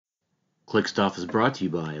Clixed Off is brought to you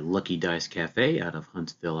by Lucky Dice Cafe out of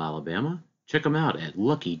Huntsville, Alabama. Check them out at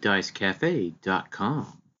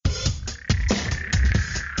luckydicecafe.com.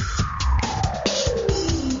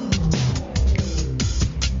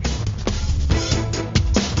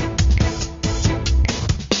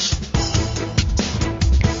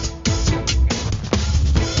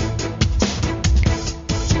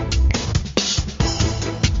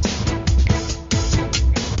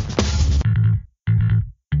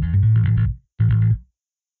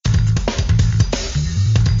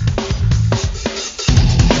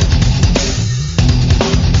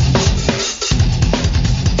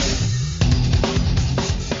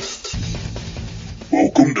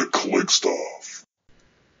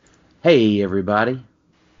 Hey everybody,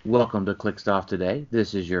 welcome to Clixed Off today.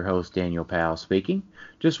 This is your host Daniel Powell speaking.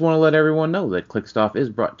 Just want to let everyone know that Clixed Off is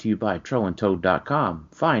brought to you by TrollandToad.com.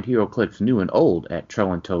 Find HeroClix new and old at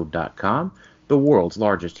TrollandToad.com, the world's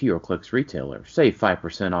largest HeroClix retailer. Save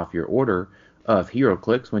 5% off your order of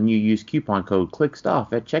HeroClix when you use coupon code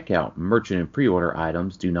CLIXEDOFF at checkout. Merchant and pre-order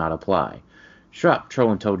items do not apply. Shop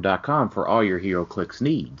TrollandToad.com for all your HeroClix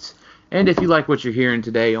needs. And if you like what you're hearing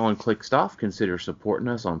today on Clixed Off, consider supporting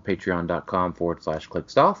us on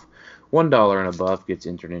patreon.com/ClixedOff. $1 and above gets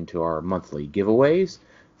entered into our monthly giveaways.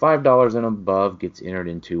 $5 and above gets entered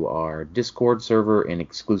into our Discord server and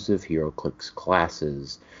exclusive HeroClix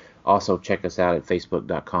classes. Also, check us out at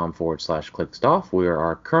facebook.com/ClixedOff, where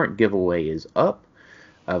our current giveaway is up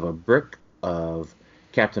of a brick of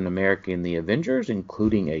Captain America and the Avengers,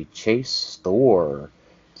 including a Chase Thor.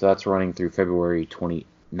 So that's running through February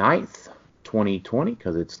 29th, 2020,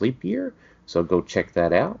 because it's leap year. So go check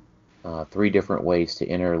that out. 3 different ways to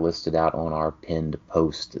enter listed out on our pinned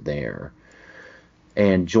post there.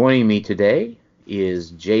 And joining me today is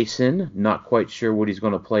Jason. Not quite sure what he's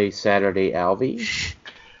going to play Saturday, Alvy.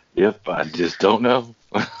 Yep, I just don't know.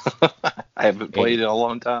 I haven't played in a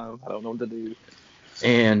long time. I don't know what to do.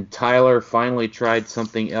 And Tylor finally tried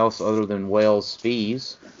something else other than Whales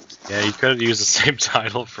Spees. Yeah, you could have used the same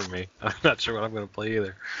title for me. I'm not sure what I'm going to play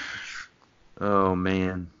either. Oh,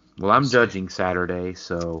 man. Well, I'm judging Saturday,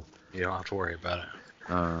 so... You don't have to worry about it.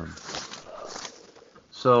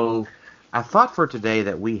 So, I thought for today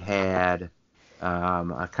that we had I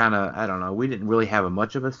don't know, we didn't really have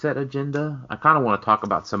much of a set agenda. I kind of want to talk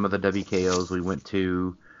about some of the WKOs we went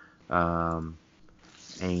to, but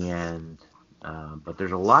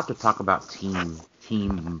there's a lot to talk about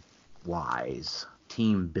team-wise.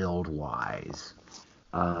 Team build-wise,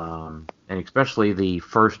 and especially the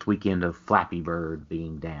first weekend of Flappy Bird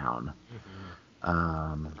being down.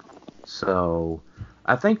 Mm-hmm. So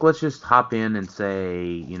I think let's just hop in and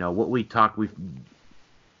say, what we talked.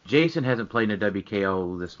 Jason hasn't played in a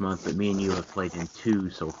WKO this month, but me and you have played in 2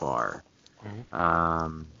 so far.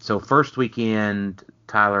 Mm-hmm. So first weekend,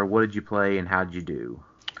 Tylor, what did you play and how did you do?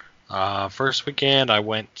 First weekend, I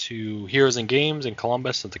went to Heroes and Games in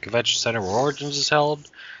Columbus at the Convention Center where Origins is held.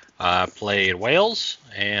 I played Wales,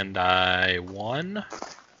 and I won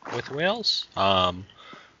with Wales. I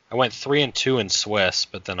went 3-2 in Swiss,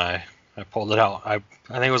 but then I pulled it out. I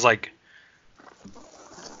think it was the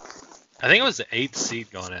 8th seed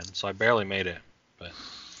going in, so I barely made it. But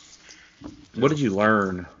what did you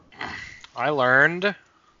learn? I learned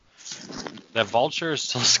that Vulture is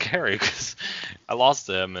still scary because I lost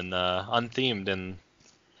him in Unthemed in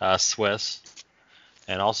Swiss,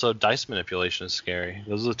 and also dice manipulation is scary.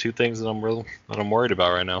 Those are the 2 things that I'm worried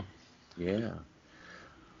about right now. Yeah.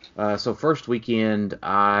 So first weekend,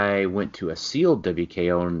 I went to a sealed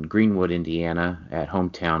WKO in Greenwood, Indiana, at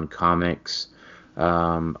Hometown Comics.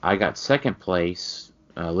 I got second place,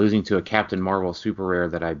 losing to a Captain Marvel Super Rare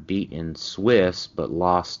that I beat in Swiss, but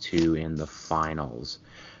lost to in the finals.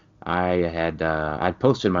 I'd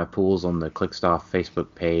posted my pools on the Clixed Off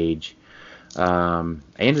Facebook page. I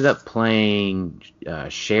ended up playing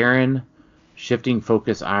Sharon, Shifting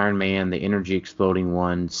Focus Iron Man, the Energy Exploding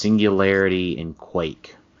One, Singularity, and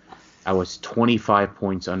Quake. I was 25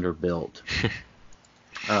 points underbuilt.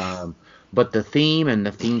 But the theme and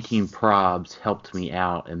the theme team probs helped me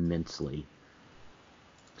out immensely.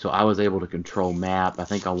 So I was able to control map. I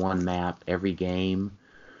think I won map every game.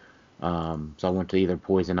 So I went to either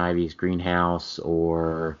Poison Ivy's greenhouse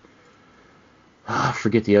or I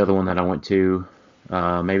forget the other one that I went to.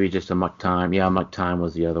 Maybe just a Muck Time. Yeah, Muck Time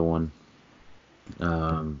was the other one.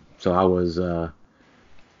 So I was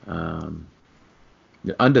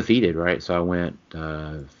undefeated, right? So I went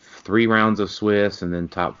 3 rounds of Swiss and then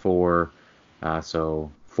top 4.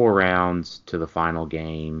 So 4 rounds to the final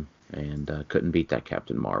game, and couldn't beat that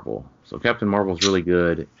Captain Marvel. So Captain Marvel's really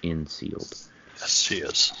good in sealed. Yes, she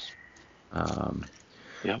is.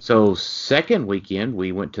 Yep. So second weekend,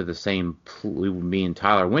 we went to the same. Me and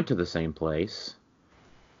Tyler went to the same place.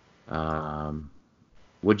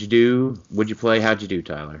 What'd you do? What'd you play? How'd you do,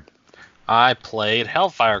 Tyler? I played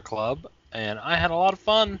Hellfire Club, and I had a lot of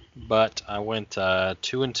fun, but I went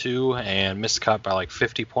 2-2 and missed cut by like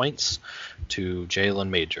 50 points to Jalen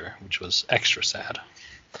Major, which was extra sad.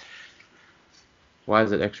 Why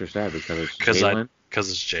is it extra sad? Because it's Jalen?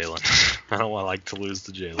 Because it's Jalen. I don't want to lose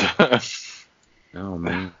to Jalen. Oh,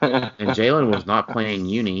 man. And Jalen was not playing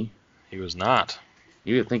Uni. He was not.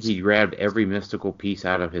 You would think he grabbed every mystical piece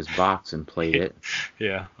out of his box and played it.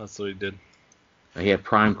 Yeah, that's what he did. He had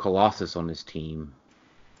Prime Colossus on his team.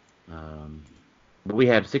 But we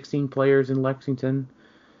had 16 players in Lexington.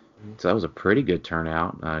 So that was a pretty good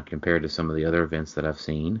turnout compared to some of the other events that I've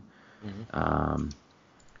seen. Mm-hmm.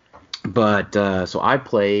 So I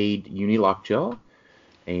played Uni Lockjaw,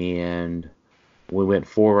 and we went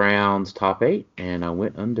 4 rounds, top 8, and I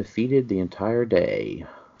went undefeated the entire day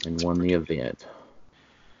and won the event.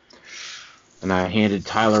 And I handed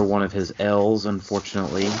Tyler one of his L's,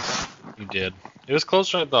 unfortunately. You did. It was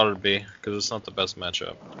closer than I thought it would be, because it's not the best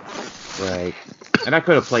matchup. Right. And I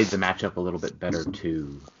could have played the matchup a little bit better,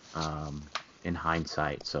 too, in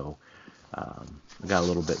hindsight. So I got a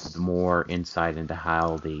little bit more insight into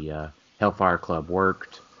how the Hellfire Club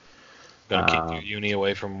worked. Gonna keep your Uni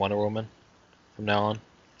away from Wonder Woman from now on?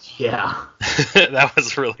 Yeah. That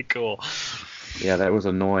was really cool. Yeah, that was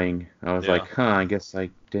annoying. I was like, I guess I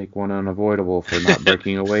take one unavoidable for not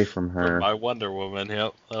breaking away from her. My Wonder Woman,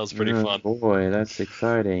 yep. That was pretty fun. Boy, that's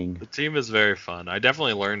exciting. The team is very fun. I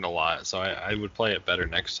definitely learned a lot, so I would play it better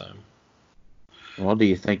next time. Well, do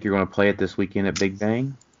you think you're going to play it this weekend at Big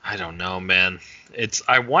Bang? I don't know, man.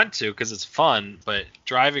 I want to because it's fun, but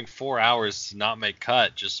driving 4 hours to not make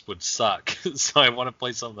cut just would suck. So I want to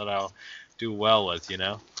play something that I'll do well with, you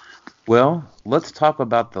know? Well, let's talk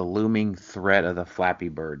about the looming threat of the Flappy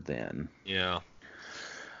Bird then. Yeah.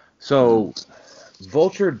 So,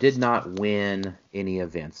 Vulture did not win any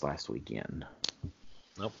events last weekend.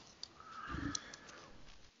 Nope.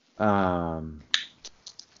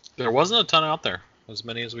 There wasn't a ton out there, as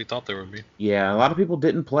many as we thought there would be. Yeah, a lot of people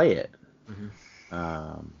didn't play it. Mm-hmm.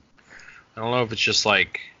 I don't know if it's just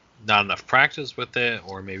like not enough practice with it,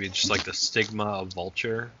 or maybe just like the stigma of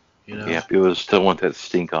Vulture. You know? Yeah, people still want that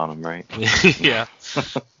stink on them, right? Yeah.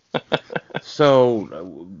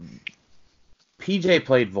 So, PJ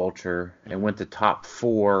played Vulture and went to top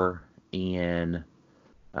 4 in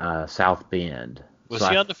South Bend. Was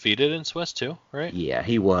he undefeated in Swiss too, right? Yeah,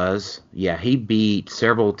 he was. Yeah, he beat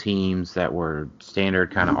several teams that were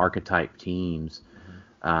standard kind of archetype teams.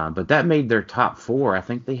 But that made their top 4. I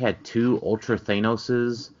think they had 2 Ultra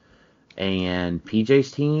Thanoses and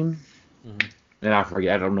PJ's team. Mm-hmm. And I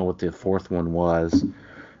forget. I don't know what the 4th one was.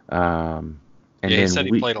 And he said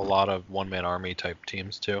he played a lot of one-man army type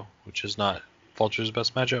teams too, which is not Vulture's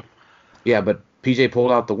best matchup. Yeah, but PJ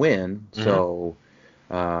pulled out the win. Mm-hmm. So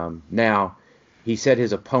now he said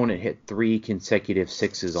his opponent hit 3 consecutive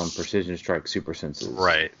 6s on Precision Strike Super Senses.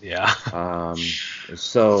 Right. Yeah.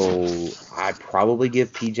 So I probably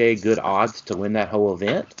give PJ good odds to win that whole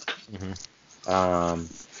event.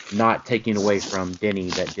 Mm-hmm. Not taking away from Denny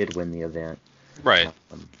that did win the event. Right.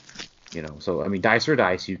 So, I mean, dice are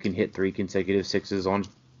dice. You can hit 3 consecutive 6s on,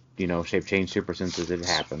 shape change Super Senses. It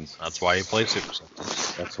happens. That's why you play Super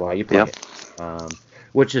Senses. That's why you play it.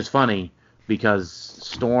 Which is funny because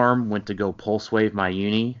Storm went to go Pulse Wave my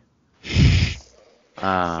Uni. Yeah,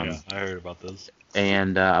 I heard about this.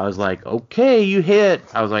 And I was like, okay, you hit.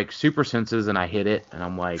 I was like, Super Senses, and I hit it. And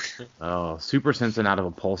I'm like, oh, Super Sensing out of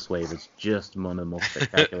a Pulse Wave is just one of the most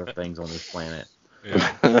spectacular things on this planet.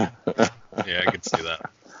 Yeah. Yeah, I could see that.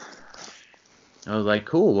 I was like,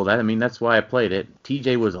 cool. Well, that's why I played it.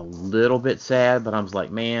 TJ was a little bit sad, but I was like,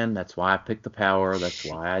 man, that's why I picked the power. That's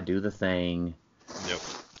why I do the thing.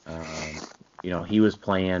 Yep. He was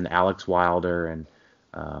playing Alex Wilder, and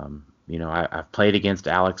I've played against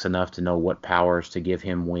Alex enough to know what powers to give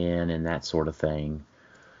him win and that sort of thing.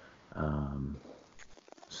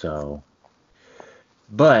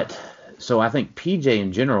 So I think PJ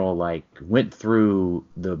in general went through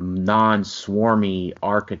the non-swarmy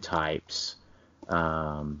archetypes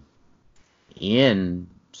in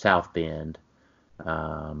South Bend,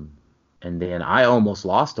 and then I almost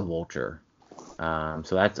lost a Vulture. So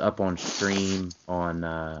that's up on stream on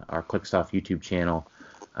our Clixed Off YouTube channel.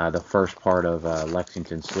 The first part of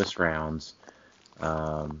Lexington Swiss rounds.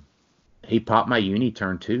 He popped my Uni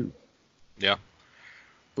turn 2. Yeah.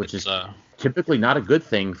 Which is typically not a good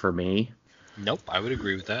thing for me. Nope, I would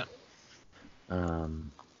agree with that.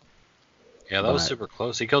 Yeah, that was super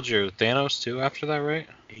close. He killed your Thanos too after that, right?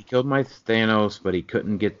 He killed my Thanos, but he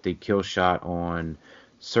couldn't get the kill shot on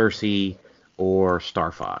Cersei or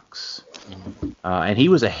Star Fox. And he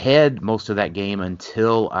was ahead most of that game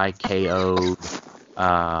until I KO'd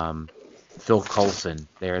Phil Coulson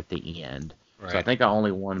there at the end. Right. So I think I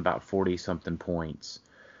only won about 40-something points.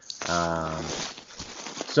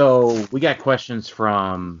 So we got questions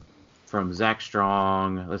from Zack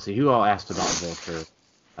Strong. Let's see, who all asked about Vulture?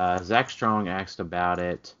 Zack Strong asked about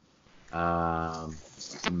it.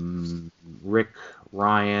 Rick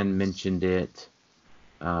Ryan mentioned it.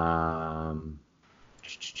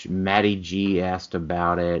 Matty G asked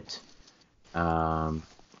about it.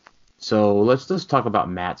 So let's talk about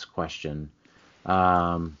Matt's question.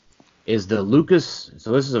 Is the Lucas?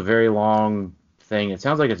 So this is a very long thing. It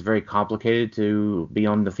sounds like it's very complicated to be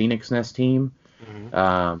on the Phoenix Nest team.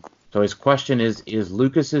 So his question is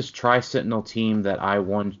Lucas's Tri-Sentinel team that I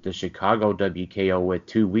won the Chicago WKO with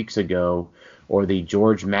 2 weeks ago, or the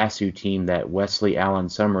George Massue team that Wesley Allen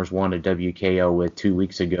Summers won a WKO with 2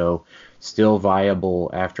 weeks ago, still viable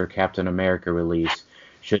after Captain America release?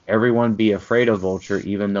 Should everyone be afraid of Vulture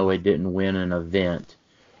even though it didn't win an event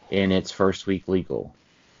in its first week legal?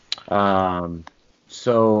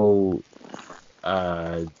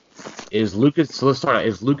 Is Lucas? So let's start out.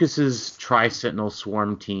 Is Lucas's Tri-Sentinel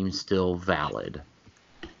Swarm team still valid?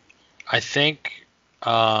 I think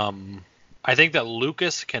that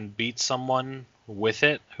Lucas can beat someone with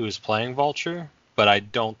it who's playing Vulture, but I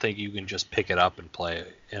don't think you can just pick it up and play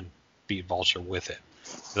and beat Vulture with it.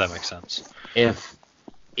 Does that make sense?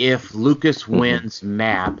 If Lucas wins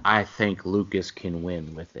map, I think Lucas can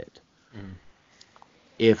win with it.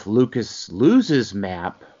 If Lucas loses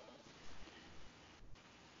map,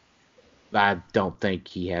 I don't think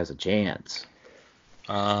he has a chance.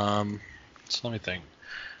 So let me think.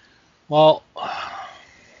 Well,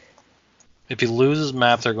 if he loses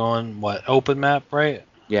map, they're going, what, open map, right?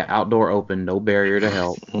 Yeah, outdoor open, no barrier to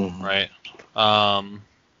help. Right.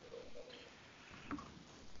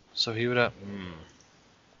 So he would have...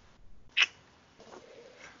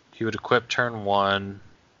 He would equip turn 1,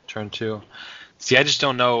 turn 2. See, I just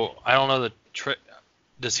don't know. I don't know the trick.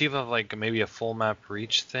 Does he have like maybe a full map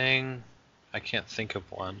reach thing? I can't think of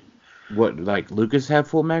one. What, like Lucas have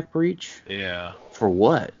full map reach? Yeah. For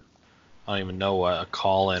what? I don't even know what. A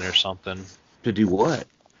call in or something. To do what?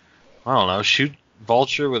 I don't know. Shoot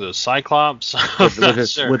Vulture with a Cyclops?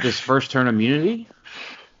 With his first turn immunity?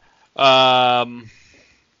 Yeah,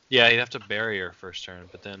 he'd have to barrier first turn,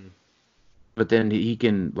 but then... But then he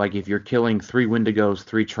can, like, if you're killing 3 Wendigos,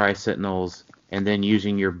 3 Tri-Sentinels, and then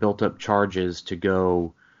using your built-up charges to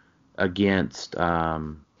go against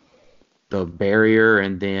the barrier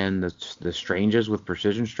and then the Stranges with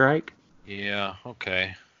Precision Strike. Yeah,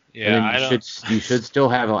 okay. Yeah, and then you should still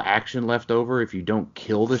have an action left over if you don't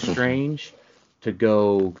kill the Strange to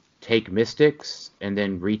go take Mystics and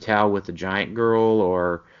then retail with the Giant Girl,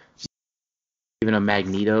 or even a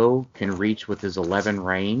Magneto can reach with his 11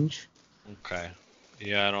 range. Okay.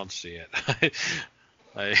 Yeah, I don't see it.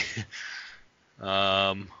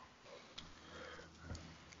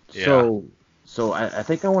 Yeah. So I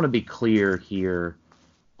think I want to be clear here.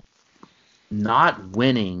 Not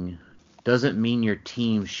winning doesn't mean your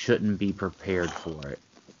team shouldn't be prepared for it.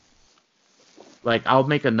 Like, I'll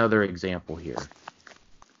make another example here.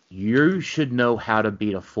 You should know how to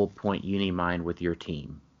beat a full point Unimind with your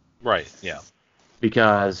team. Right, yeah.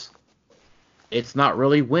 Because it's not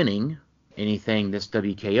really winning anything this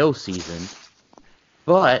WKO season,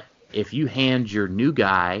 but if you hand your new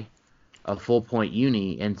guy a full point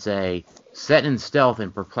uni and say, set in stealth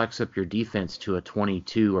and perplex up your defense to a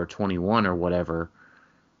 22 or 21 or whatever,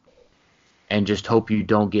 and just hope you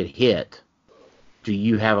don't get hit, do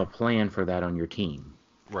you have a plan for that on your team?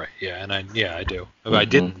 Right, yeah, and I do. I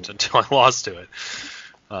didn't until I lost to it.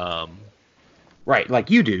 Right, like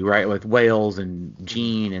you do, right? With Wales and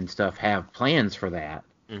Gene and stuff have plans for that.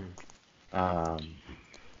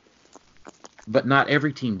 But not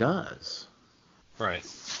every team does. Right.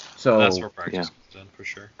 So that's where practice comes in, for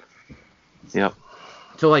sure. Yep.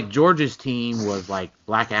 So, like, George's team was, like,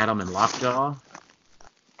 Black Adam and Lockjaw.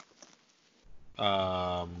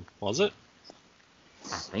 Was it?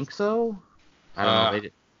 I think so. I don't know.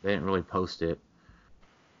 They didn't really post it.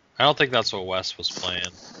 I don't think that's what Wes was playing.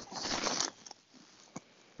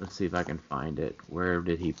 Let's see if I can find it. Where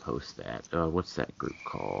did he post that? What's that group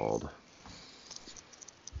called?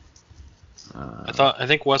 I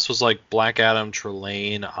think Wes was like Black Adam,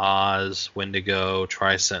 Trelane, Oz, Wendigo,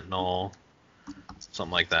 Tri-Sentinel,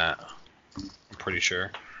 something like that. I'm pretty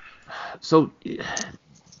sure. So,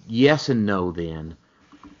 yes and no then.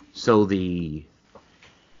 So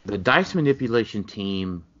the dice manipulation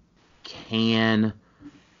team can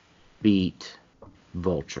beat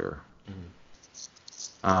Vulture.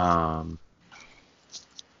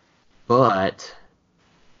 But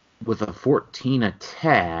with a 14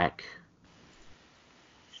 attack,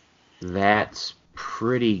 that's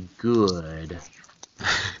pretty good.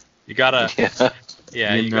 You gotta,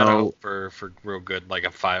 you gotta hope for real good, like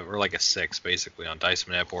a 5 or like a 6, basically on dice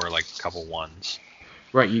manip, or like a couple 1s.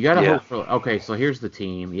 Right, you gotta hope for. Okay, so here's the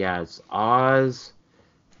team. Yeah, it's Oz,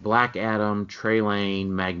 Black Adam, Trey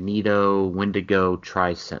Lane, Magneto, Wendigo,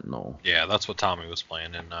 Tri-Sentinel. Yeah, that's what Tommy was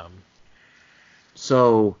playing. And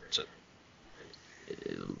so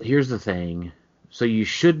here's the thing. So you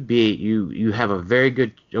should be you have a very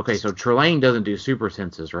good. Okay, so Trelane doesn't do super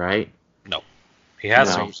senses, right? No, he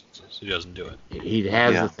has super senses. He doesn't do it. He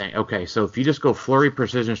has the thing. Okay, so if you just go Flurry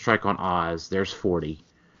Precision Strike on Oz, there's 40.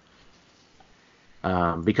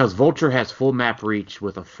 Because Vulture has full map reach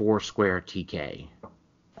with a 4 square TK.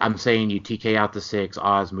 I'm saying you TK out the 6,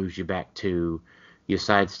 Oz moves you back 2, you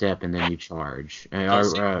sidestep, and then you charge.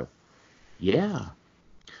 Yeah.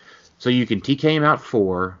 So you can TK him out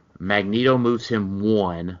 4, Magneto moves him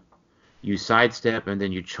 1, you sidestep, and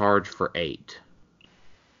then you charge for 8.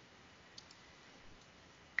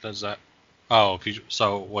 Does that? Oh,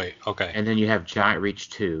 wait, okay. And then you have Giant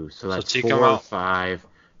Reach 2, so that's 4 or 5.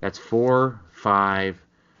 That's 4, 5,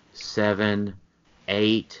 7,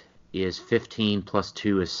 8 is 15 plus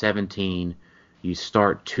 2 is 17. You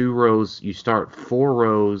start 4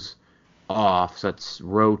 rows off, so that's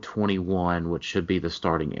row 21, which should be the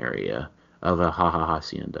starting area of a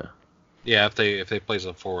Hacienda. Yeah, if they place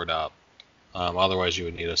a forward up. Otherwise you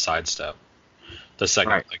would need a sidestep. The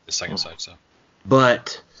second sidestep.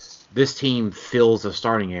 But this team fills a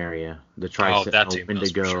starting area. The Tri-Sentinel,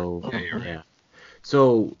 Wendigo. Sure. Yeah, you're right.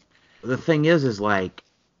 So the thing is like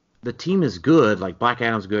the team is good. Like Black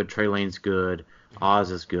Adam's good, Trey Lane's good,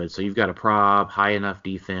 Oz is good. So you've got a prob, high enough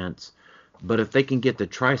defense. But if they can get the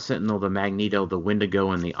Tri-Sentinel, the Magneto, the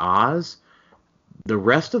Wendigo, and the Oz, the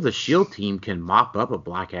rest of the Shield team can mop up a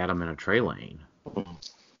Black Adam and a Trey Lane.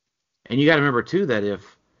 And you got to remember too that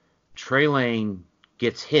if Trey Lane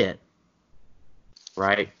gets hit,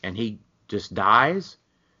 right, and he just dies,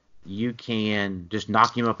 you can just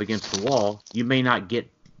knock him up against the wall. You won't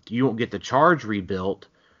get the charge rebuilt,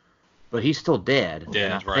 but he's still dead.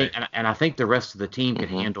 Yeah, and I think the rest of the team can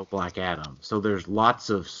handle Black Adam. So there's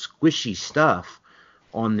lots of squishy stuff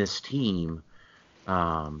on this team,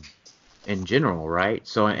 in general, right?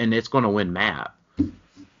 So and it's going to win map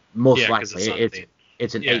most likely.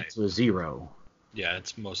 It's an 8-0. Yeah,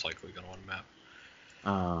 it's most likely going to win map.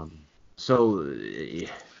 So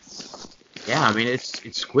yeah, I mean it's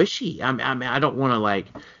squishy. I mean I don't want to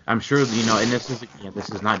I'm sure and this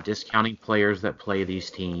is not discounting players that play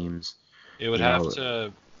these teams. It would have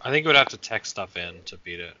to. I think it would have to tech stuff in to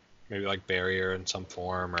beat it. Maybe like barrier in some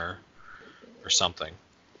form or something.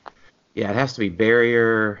 Yeah, it has to be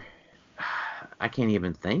barrier. I can't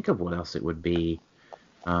even think of what else it would be.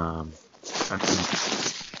 I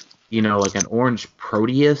mean, like an orange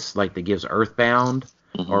Proteus, like that gives Earthbound,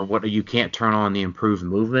 or what you can't turn on the improved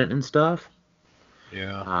movement and stuff.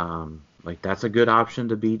 Yeah. Like that's a good option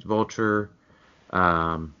to beat Vulture.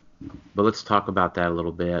 But let's talk about that a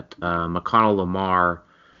little bit. McConnell Lamar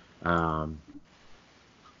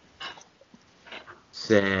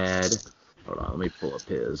said, hold on, let me pull up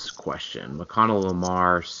his question. McConnell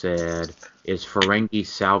Lamar said, is Ferengi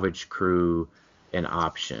Salvage Crew an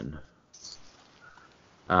option?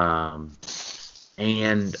 And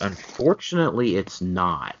unfortunately, it's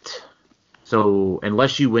not. So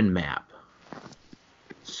unless you win map.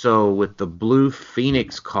 So with the Blue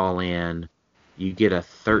Phoenix call-in, you get a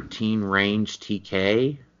 13 range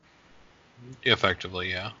TK. Effectively,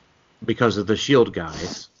 yeah. Because of the shield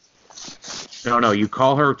guys. No, you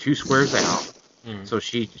call her 2 squares out. So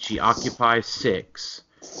she occupies 6.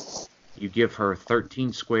 You give her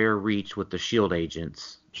 13 square reach with the shield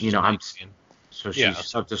agents. She's up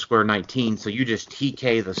to square 19. So you just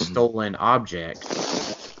TK the stolen object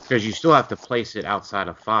because you still have to place it outside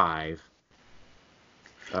of 5.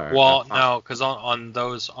 Well, no, because on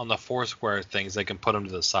the 4 square things, they can put them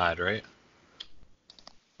to the side, right?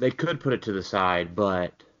 They could put it to the side,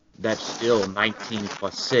 but that's still 19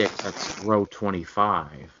 plus 6. That's row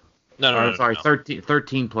 25. No.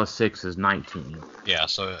 13 plus 6 is 19. Yeah,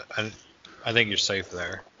 so I think you're safe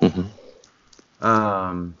there.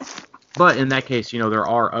 But in that case, there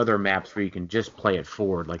are other maps where you can just play it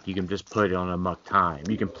forward. Like you can just put it on a muck time.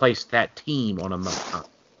 You can place that team on a muck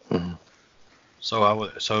time. So it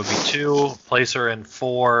would be 2, place her in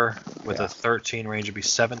 4 with a 13 range would be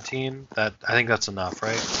 17. I think that's enough,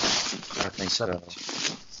 right? I think so.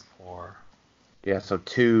 Yeah, so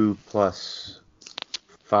 2 plus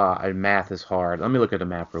 5. Math is hard. Let me look at the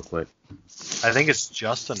map real quick. I think it's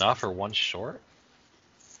just enough or one short.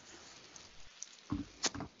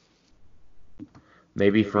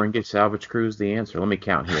 Maybe Ferengi Salvage Crew is the answer. Let me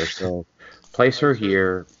count here. So place her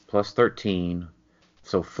here, plus 13.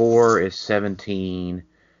 So 4 is 17.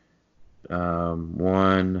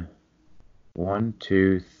 1,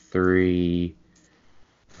 2, 3,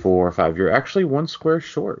 4, 5. You're actually 1 square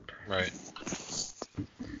short. Right.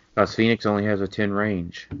 Because Phoenix only has a 10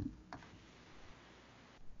 range.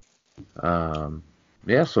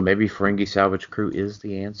 Yeah, so maybe Ferengi Salvage Crew is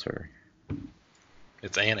the answer.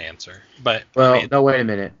 It's an answer. But Well, I mean, no, wait a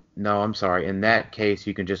minute. No, I'm sorry. In that case,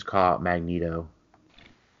 you can just call it Magneto.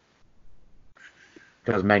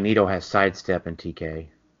 Because Magneto has sidestep and TK.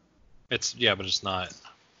 but it's not.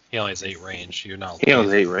 He only has 8 range. You're not. He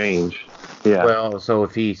has 8 range. Yeah. Well, so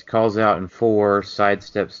if he calls out in 4,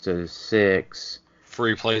 sidesteps to 6,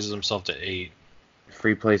 Free places himself to 8.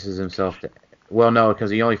 free places himself to... Well, no, because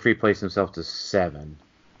he only free places himself to 7.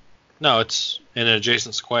 No, it's in an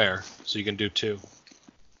adjacent square, so you can do 2.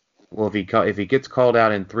 Well, if he gets called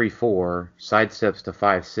out in 3-4, sidesteps to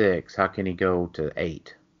 5-6, how can he go to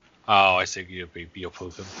 8? Oh, I see. You'll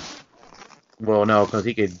poop him. Well, no, because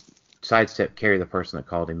he could sidestep carry the person that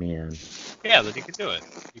called him in. Yeah, then you can do it.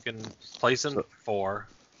 You can place in 4,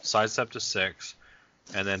 sidestep to 6,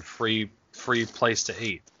 and then free place to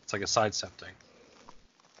 8. It's like a sidestep thing.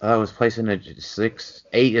 I was placing a 6.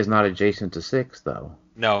 8 is not adjacent to 6, though.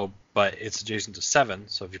 No, but it's adjacent to 7.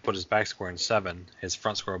 So if you put his back square in 7, his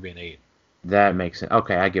front square will be an 8. That makes sense.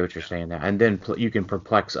 Okay, I get what you're saying now. And then you can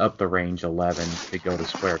perplex up the range 11 to go to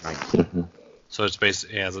square 19. So it's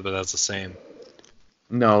basically but that's the same.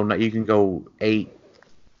 No, you can go 8.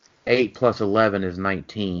 8 plus 11 is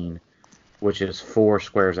 19, which is 4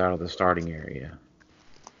 squares out of the starting area.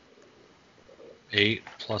 8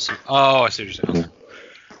 plus. Oh, I see what you're saying.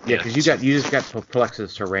 Yeah, because you just got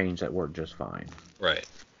perplexes to range that work just fine. Right.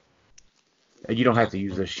 You don't have to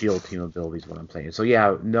use the shield team abilities, what I'm saying. So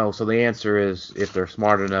yeah, no. So the answer is, if they're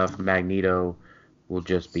smart enough, Magneto will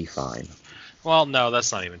just be fine. Well, no,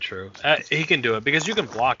 that's not even true. He can do it because you can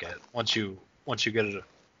block it once you get it.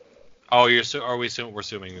 Oh, we're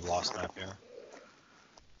assuming we lost map here?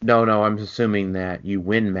 No, I'm assuming that you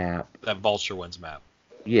win map. That Vulture wins map.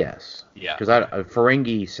 Yes. Yeah. Because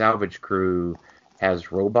Ferengi Salvage Crew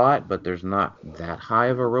has robot, but there's not that high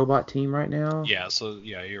of a robot team right now. Yeah. So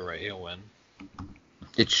yeah, you're right. He'll win.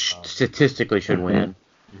 It statistically should win.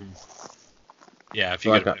 Yeah, if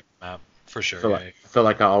you get a map, for sure. I feel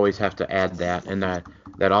like I always have to add that, and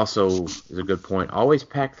that also is a good point. Always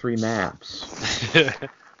pack 3 maps.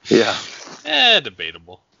 Yeah.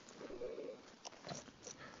 Debatable.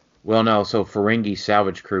 Well, no, so Ferengi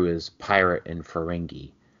Salvage Crew is Pirate and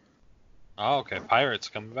Ferengi. Oh, okay. Pirates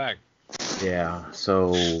coming back. Yeah,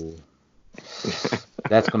 so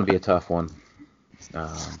that's going to be a tough one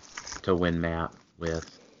to win map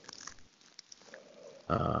with.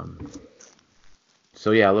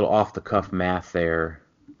 So yeah, a little off-the-cuff math there.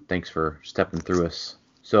 Thanks for stepping through us.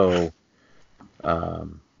 So, I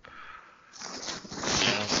don't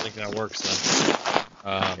think that works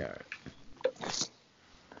then.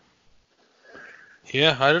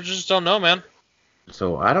 Yeah, I just don't know, man.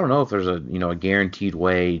 So I don't know if there's a guaranteed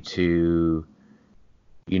way to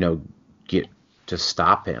get to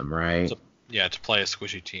stop him, right? To play a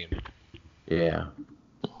squishy team. Yeah.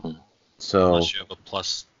 So unless you have a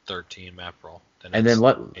plus 13 map roll.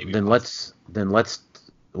 Let's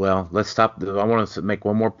stop. I want to make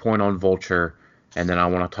one more point on Vulture, and then I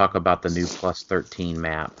want to talk about the new plus 13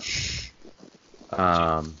 map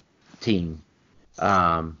team.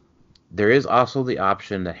 There is also the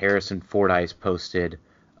option that Harrison Fordyce posted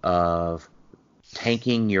of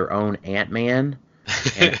tanking your own Ant-Man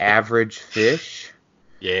and average fish.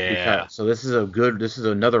 Yeah. So this is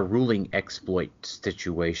another ruling exploit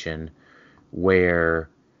situation where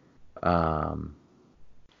the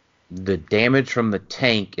damage from the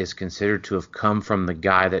tank is considered to have come from the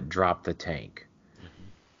guy that dropped the tank. Mm-hmm.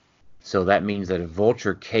 So that means that if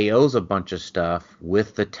Vulture KOs a bunch of stuff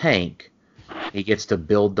with the tank, he gets to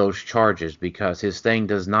build those charges, because his thing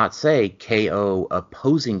does not say KO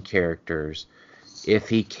opposing characters. If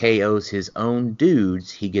he KOs his own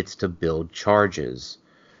dudes, he gets to build charges.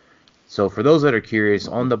 So for those that are curious,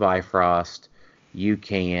 on the Bifrost, you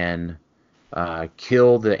can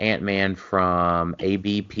kill the Ant-Man from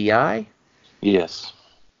ABPI. Yes.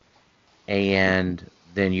 And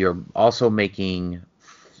then you're also making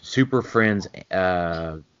Super Friends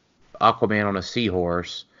Aquaman on a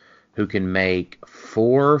Seahorse, who can make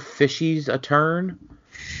 4 fishies a turn.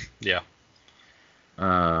 Yeah.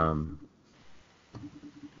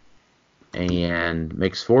 and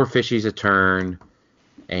makes 4 fishies a turn,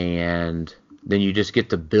 and then you just get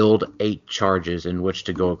to build 8 charges in which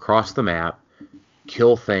to go across the map,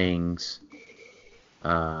 kill things,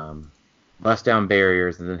 bust down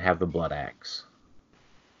barriers, and then have the blood axe.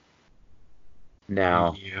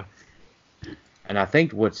 Now, Yeah. and I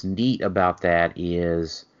think what's neat about that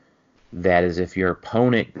is if your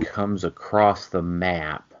opponent comes across the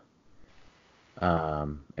map,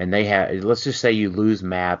 and they have, let's just say you lose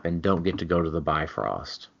map and don't get to go to the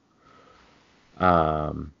Bifrost.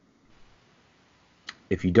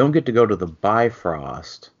 If you don't get to go to the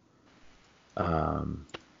Bifrost,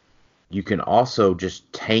 you can also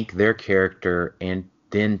just tank their character and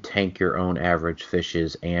then tank your own average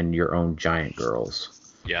fishes and your own giant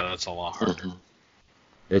girls. Yeah, that's a lot harder.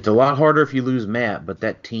 It's a lot harder if you lose map, but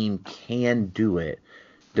that team can do it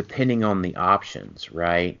depending on the options,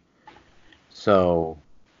 right? So,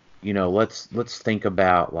 let's think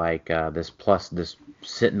about like this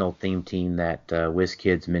Sentinel theme team that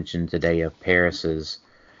WizKids mentioned today of Paris's.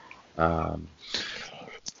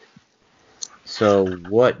 So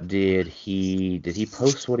what did he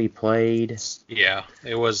post what he played? Yeah,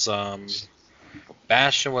 it was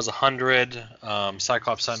Bastion was 100,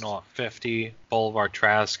 Cyclops Sentinel at 50, Boulevard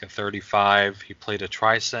Trask at 35. He played a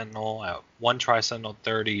Tri-Sentinel at 1 Tri-Sentinel at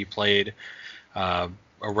 30. He played a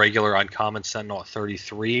regular uncommon Sentinel at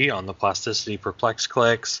 33 on the Plasticity Perplex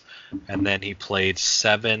clicks, and then he played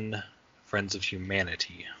 7 Friends of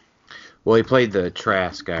Humanity. Well, he played the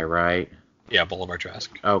Trask guy, right? Yeah, Boulevard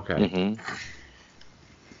Trask. Okay. Mm-hmm.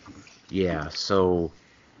 Yeah, so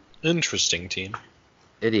Interesting team.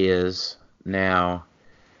 it is. Now,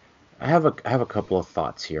 I have a couple of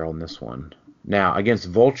thoughts here on this one. Now, against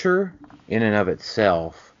Vulture, in and of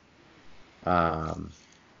itself,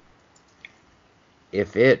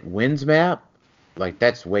 if it wins map, like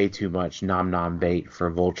that's way too much nom bait for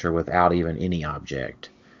Vulture without even any object.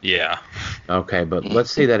 Yeah. Okay, but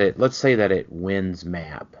let's say that it wins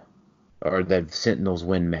map, or that Sentinels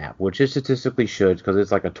win map, which it statistically should, because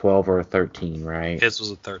it's like a 12 or a 13, right? His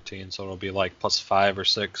was a 13, so it'll be like plus 5 or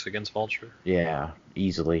 6 against Vulture. Yeah,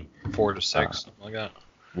 easily. 4 to 6, something like that.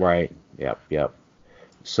 Right. Yep.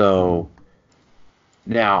 So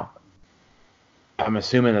now, I'm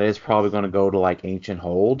assuming that it's probably going to go to like Ancient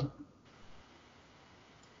Hold.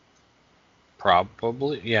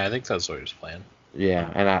 Probably. Yeah, I think that's what he was playing.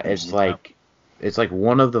 Yeah, and it's like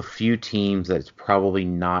one of the few teams that's probably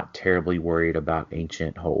not terribly worried about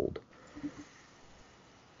Ancient Hold,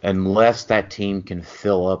 unless that team can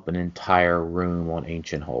fill up an entire room on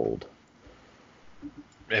Ancient Hold.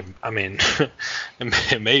 I mean,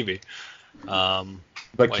 maybe.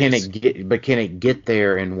 But can it get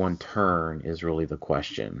there in one turn is really the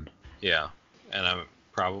question. Yeah, and I'm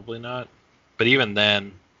probably not. But even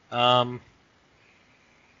then,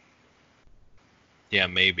 yeah,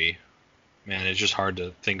 maybe. Man, it's just hard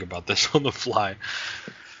to think about this on the fly.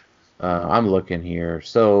 I'm looking here.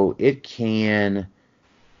 So it can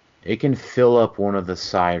fill up one of the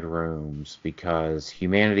side rooms because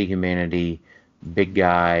humanity, big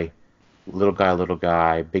guy, little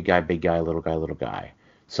guy, big guy, little guy.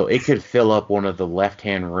 So it could fill up one of the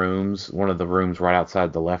left-hand rooms, one of the rooms right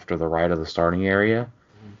outside the left or the right of the starting area.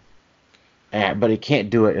 But it can't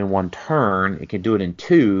do it in one turn. It can do it in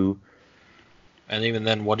 2. And even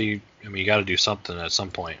then, you got to do something at some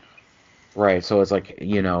point. Right, so it's like,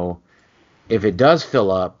 if it does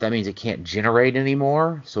fill up, that means it can't generate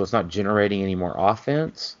anymore, so it's not generating any more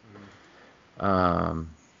offense. And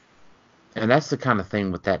that's the kind of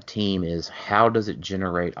thing with that team is how does it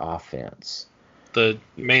generate offense? The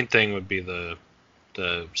main thing would be the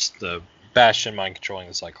Bastion mind controlling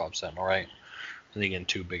the Cyclops Sentinel, right? And then getting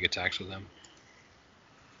 2 big attacks with him.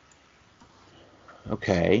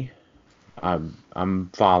 Okay. I'm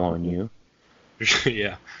following you.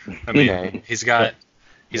 Yeah. I mean, Okay. he's only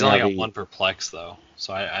got 1 perplex though,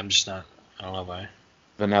 so I'm just not. I don't know if I.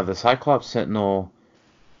 But now the Cyclops Sentinel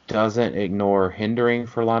doesn't ignore hindering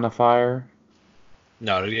for line of fire.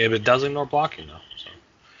 No, it does ignore blocking though. So.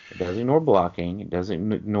 It does ignore blocking. It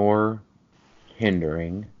doesn't ignore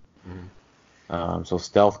hindering. Mm-hmm. So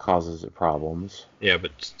stealth causes it problems. Yeah,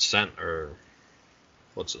 but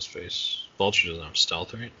what's his face? Vulture doesn't have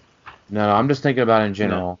stealth, right? No, I'm just thinking about in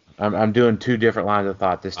general. No. I'm doing 2 different lines of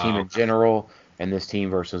thought. This team in general and this team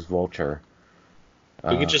versus Vulture.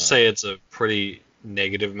 We could just say it's a pretty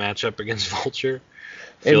negative matchup against Vulture.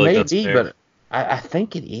 It may be, but I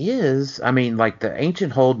think it is. I mean, like the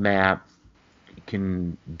Ancient Hold map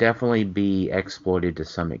can definitely be exploited to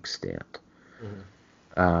some extent.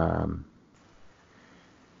 Mm-hmm.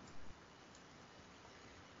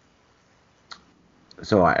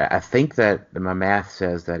 So I think that my math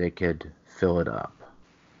says that it could fill it up.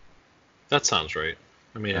 That sounds right.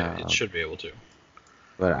 I mean, it should be able to.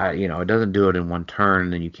 But it doesn't do it in one turn,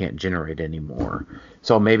 and then you can't generate anymore.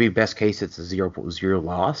 So maybe best case it's a 0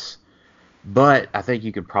 loss. But I think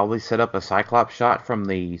you could probably set up a Cyclops shot from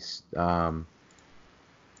the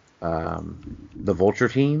Vulture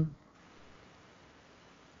team.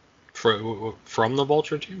 From the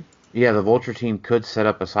Vulture team? Yeah, the Vulture team could set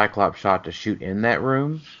up a Cyclops shot to shoot in that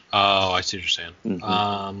room. Oh, I see what you're saying.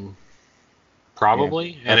 Mm-hmm.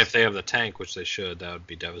 Probably. Yeah, and if they have the tank, which they should, that would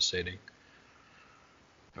be devastating.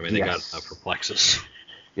 I mean, they got enough for Plexus.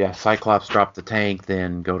 Yeah, Cyclops drop the tank,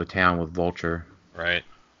 then go to town with Vulture. Right.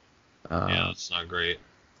 Yeah, that's not great.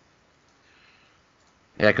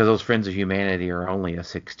 Yeah, because those Friends of Humanity are only a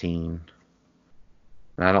 16.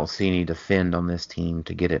 And I don't see any defend on this team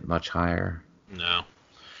to get it much higher. No.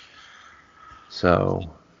 So,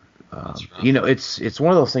 it's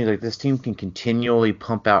one of those things, like, this team can continually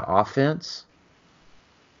pump out offense,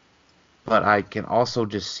 but I can also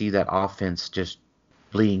just see that offense just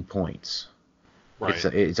bleeding points. Right.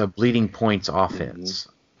 It's a bleeding points offense.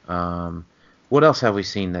 Mm-hmm. What else have we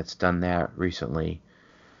seen that's done that recently?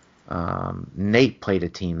 Nate played a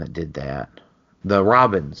team that did that. The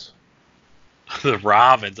Robins. The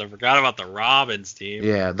Robins. I forgot about the Robins team.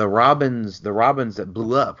 Yeah, the Robins that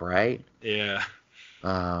blew up, right? Yeah.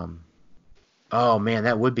 Oh man,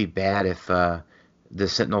 that would be bad if the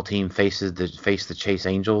Sentinel team faced the Chase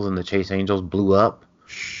Angels and the Chase Angels blew up.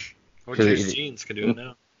 Or Chase Jeans can do it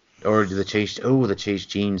now. Or the Chase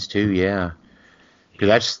Jeans too, yeah. Because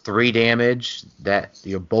that's 3 damage. That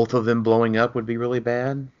both of them blowing up would be really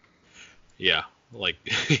bad. Yeah, like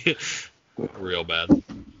real bad.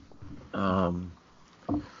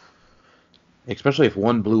 Especially if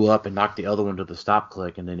one blew up and knocked the other one to the stop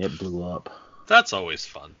click, and then it blew up. That's always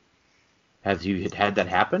fun. Have you had that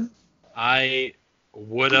happen? I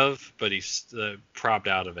would have, but he's propped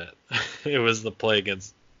out of it. It was the play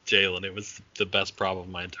against Jalen. It was the best prop of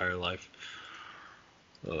my entire life.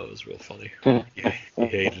 Oh, it was real funny. Yeah, he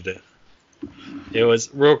hated it. It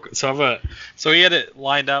was real. So he had it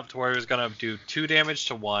lined up to where he was gonna do 2 damage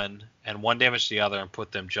to one and 1 damage to the other, and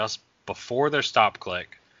put them just before their stop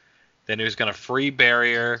click. Then he was gonna free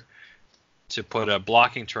barrier to put a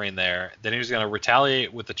blocking terrain there. Then he was gonna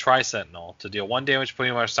retaliate with the Tri-Sentinel to deal 1 damage, putting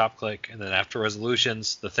them on their stop click, and then after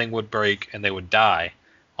resolutions, the thing would break and they would die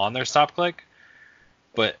on their stop click.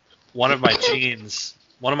 But one of my genes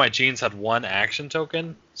had 1 action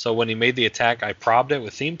token, so when he made the attack, I probbed it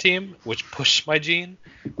with Theme Team, which pushed my gene,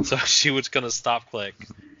 so she was going to stop click,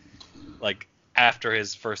 like, after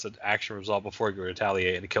his first action result before he could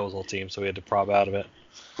retaliate and kill his whole team, so he had to prob out of it.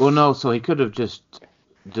 Well, no, so he could have just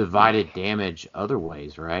divided damage other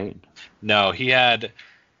ways, right? No, he had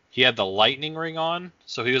the lightning ring on,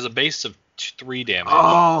 so he was a base of 3 damage.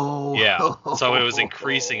 Oh! Yeah, so it was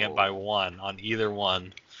increasing it by 1 on either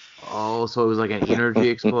one. Oh, so it was like an energy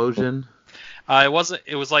explosion? It wasn't.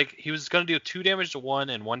 It was like he was going to do 2 damage to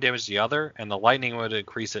one and 1 damage to the other, and the lightning would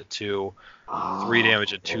increase it to 3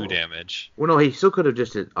 damage and 2 damage. Well, no, he still could have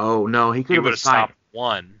just. Oh no, he could have stopped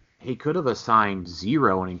 1. He could have assigned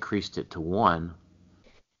 0 and increased it to 1.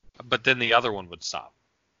 But then the other one would stop.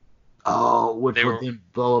 Oh, which would then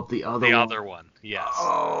blow up the other one. The other one, yes.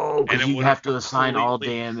 Oh, because you have to assign all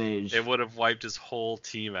damage. It would have wiped his whole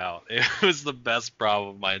team out. It was the best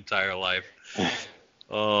problem of my entire life.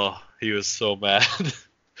 Oh, he was so mad.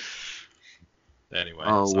 Anyway.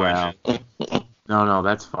 Oh, sorry, wow. No,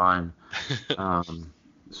 that's fine.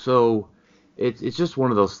 So it's just one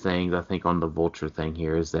of those things, I think, on the Vulture thing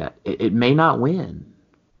here, is that it may not win,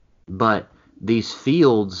 but these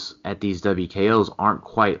fields at these WKOs aren't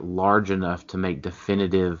quite large enough to make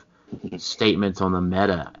definitive statements on the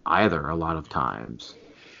meta either a lot of times.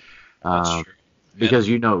 That's true. Because,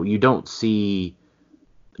 you don't see,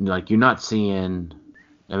 like, you're not seeing,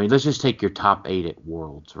 I mean, let's just take your top 8 at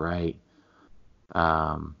Worlds, right?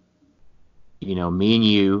 Me and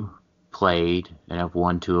you played and have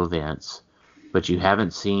won 2 events, but you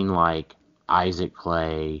haven't seen, like, Isaac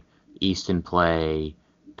play, Easton play,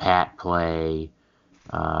 Pat play,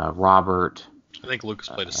 Robert. I think Lucas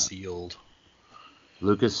played a sealed.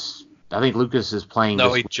 I think Lucas is playing.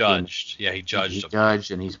 No, he judged. Yeah, he judged. He judged,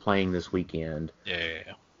 and he's playing this weekend.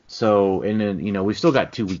 Yeah. So, and then we've still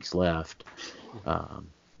got 2 weeks left.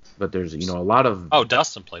 But there's a lot of. Oh,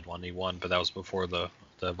 Dustin played one. He won, but that was before the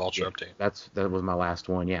Vulture update. That was my last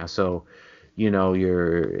one. Yeah. So,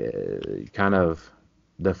 you're kind of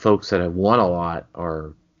the folks that have won a lot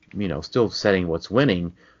are still setting what's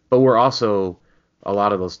winning. But we're also, a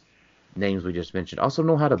lot of those names we just mentioned also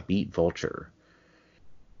know how to beat Vulture.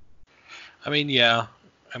 I mean, yeah.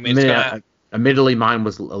 I mean, it's Admittedly, mine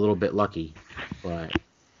was a little bit lucky, but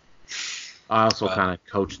I also kind of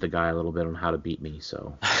coached the guy a little bit on how to beat me.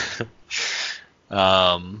 So,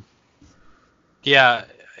 yeah,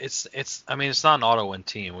 it's. I mean, it's not an auto-win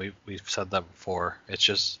team. We've said that before.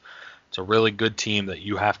 It's a really good team that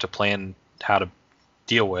you have to plan how to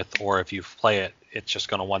deal with, or if you play it, it's just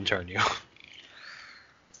going to one-turn you.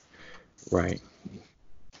 Right.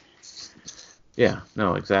 Yeah.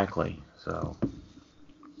 No. Exactly. So.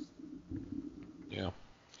 Yeah.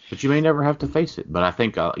 But you may never have to face it. But I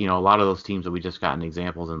think a lot of those teams that we just gotten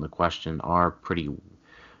examples in the question are pretty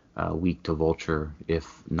weak to vulture,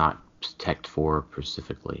 if not teched for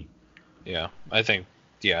specifically. Yeah, I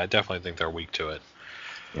definitely think they're weak to it.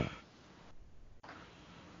 Yeah.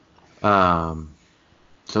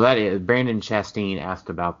 So that is Brandon Chastain asked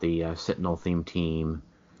about the Sentinel theme team.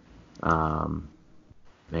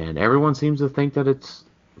 And everyone seems to think that it's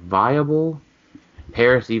viable.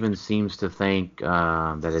 Paris even seems to think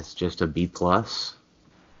that it's just a B+.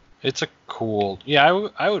 It's a cool. Yeah,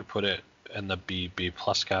 I would put it in the B+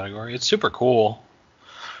 category. It's super cool.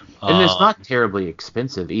 And it's not terribly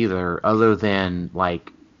expensive either, other than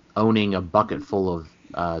like owning a bucket full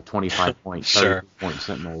of 25 point, 30 point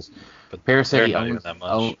Sentinels. But Paris said he owns that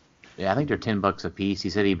much. I think they're $10 a piece. He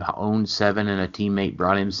said he owned 7 and a teammate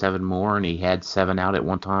brought him 7 more, and he had 7 out at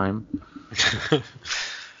one time.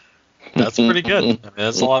 That's pretty good. I mean,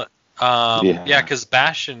 that's a lot. Yeah, because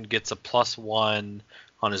Bastion gets a +1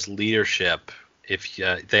 on his leadership if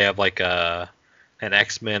they have like an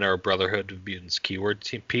X-Men or a Brotherhood of Mutants keyword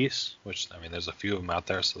piece, which, I mean, there's a few of them out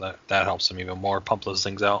there, so that helps them even more pump those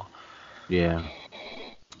things out. Yeah.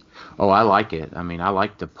 Oh, I like it. I mean, I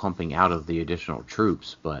like the pumping out of the additional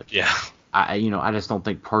troops, but yeah, I just don't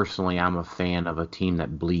think personally I'm a fan of a team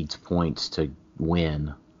that bleeds points to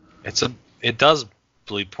win. It does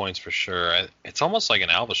bleed points for sure. It's almost like an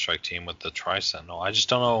Alpha Strike team with the Tri-Sentinel. I just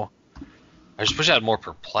don't know. I just wish I had more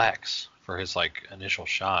Perplex for his like initial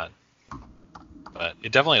shot. But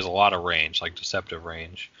it definitely has a lot of range, like deceptive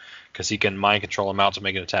range, because he can mind control him out to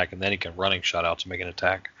make an attack, and then he can running shot out to make an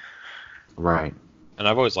attack. Right. And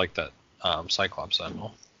I've always liked that Cyclops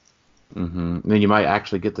Sentinel. Mm-hmm. Then you might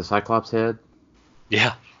actually get the Cyclops head.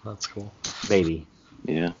 Yeah, that's cool. Maybe.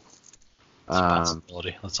 Yeah. It's a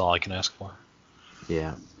possibility. That's all I can ask for.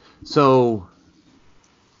 Yeah. So,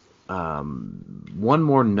 one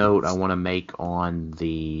more note I want to make on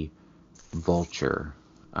the Vulture.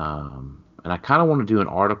 And I kind of want to do an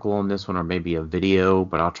article on this one or maybe a video,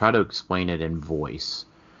 but I'll try to explain it in voice.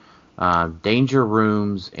 Danger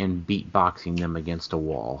rooms and beatboxing them against a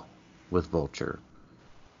wall with Vulture.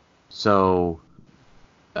 So,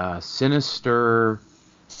 Sinister.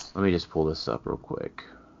 Let me just pull this up real quick.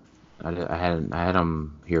 I had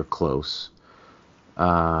them here close. They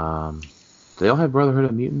all have Brotherhood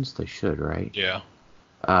of Mutants. They should, right? Yeah.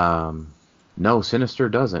 No, Sinister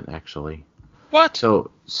doesn't actually. What? So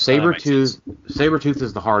Sabretooth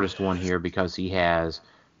is the hardest one here because he has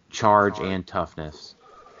charge and toughness.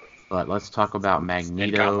 But let's talk about Magneto.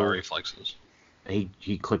 And combat reflexes.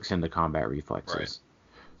 He clicks into combat reflexes. Right.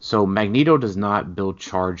 So Magneto does not build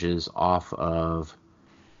charges off of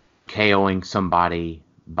KOing somebody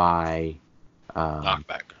by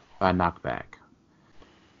knockback.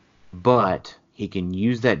 But he can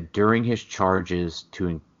use that during his charges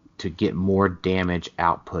to get more damage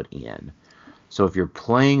output in. So if you're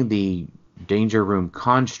playing the Danger Room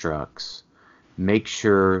constructs, make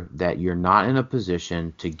sure that you're not in a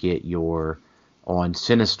position to get your, on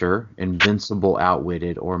Sinister, Invincible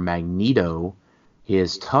outwitted, or Magneto,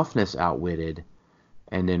 his toughness outwitted,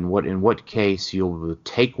 and then in what case you'll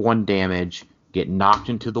take 1 damage, get knocked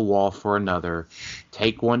into the wall for another,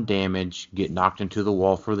 take 1 damage, get knocked into the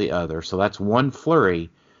wall for the other. So that's 1 flurry.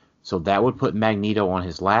 So that would put Magneto on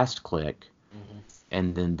his last click.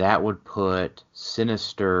 And then that would put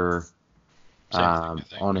Sinister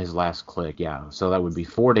on his last click. Yeah, so that would be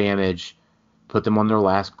 4 damage. Put them on their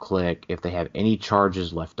last click. If they have any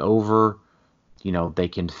charges left over, they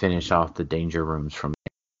can finish off the danger rooms from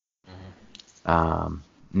there.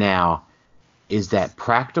 Now, is that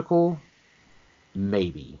practical?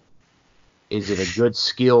 Maybe. Is it a good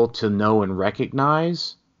skill to know and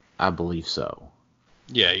recognize? I believe so.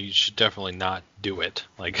 Yeah, you should definitely not do it.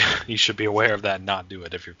 Like, you should be aware of that and not do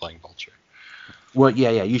it if you're playing Vulture. Well,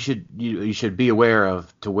 yeah, you should be aware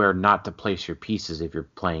of to where not to place your pieces if you're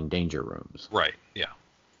playing danger rooms. Right, yeah.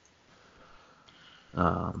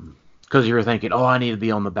 Because you were thinking, I need to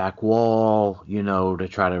be on the back wall, to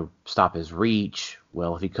try to stop his reach.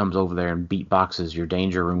 Well, if he comes over there and beatboxes your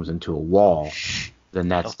danger rooms into a wall, then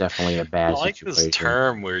that's definitely a bad situation. I like this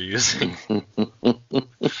term we're using.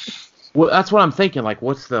 Well, that's what I'm thinking. Like,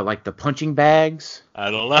 what's the punching bags?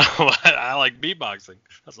 I don't know. I like beatboxing.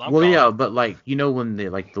 That's what I'm Well, calling yeah, it. but when the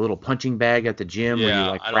little punching bag at the gym where you I don't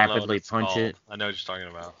know what rapidly it's punch called. it. I know what you're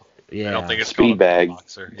talking about. Yeah. I don't think it's Speed called a bag.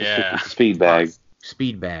 beatboxer. Yeah. It's a speed bag.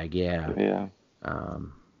 Speed bag, yeah. Yeah.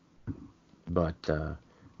 But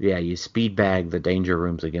yeah, you speed bag the danger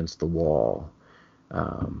rooms against the wall.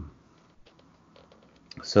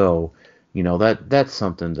 So, that's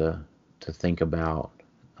something to think about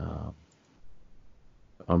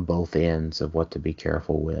on both ends of what to be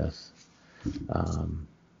careful with.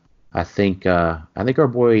 I think our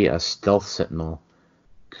boy Stealth Sentinel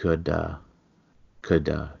could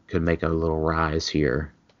make a little rise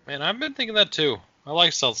here. Man, I've been thinking that too. I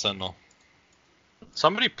like Stealth Sentinel.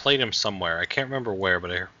 Somebody played him somewhere. I can't remember where,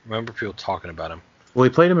 but I remember people talking about him. Well, he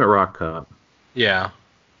played him at Rock Cup. Yeah.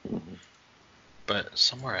 But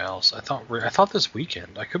somewhere else. I thought this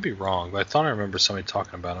weekend. I could be wrong, but I thought I remember somebody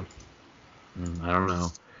talking about him. I don't know.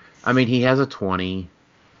 I mean, he has a 20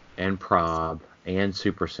 and prob and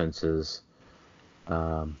super senses,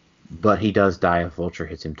 but he does die if Vulture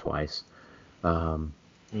hits him twice. But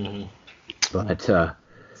Which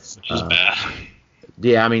is bad.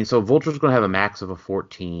 Yeah, I mean, so Vulture's going to have a max of a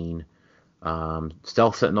 14.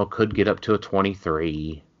 Stealth Sentinel could get up to a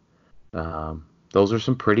 23. Those are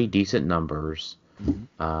some pretty decent numbers.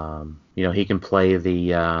 He can play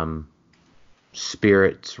the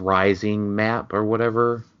Spirits Rising map or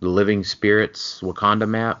whatever, the Living Spirits Wakanda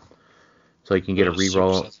map, so he can get a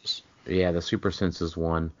reroll. Yeah, the Super Senses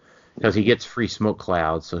one, because he gets free smoke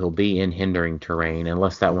clouds, so he'll be in hindering terrain,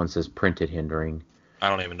 unless that one says printed hindering. I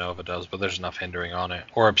don't even know if it does, but there's enough hindering on it,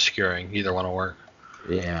 or obscuring. Either one will work.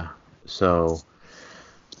 Yeah, so,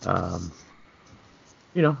 that's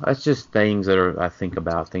just things that I think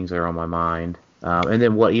about, things that are on my mind. And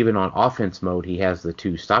then even on offense mode, he has the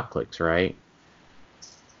 2 stock clicks, right?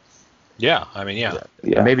 Yeah, I mean, yeah.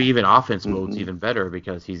 And maybe even offense mode's even better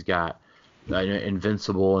because he's got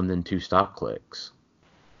invincible and then 2 stock clicks.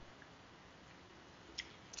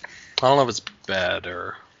 I don't know if it's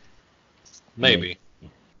better. Maybe.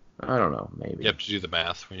 I don't know. Maybe. You have to do the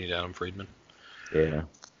math. We need Adam Friedman. Yeah.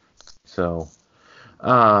 So,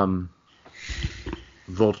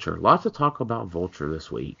 Vulture. Lots of talk about Vulture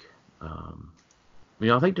this week.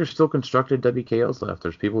 I think there's still constructed WKOs left.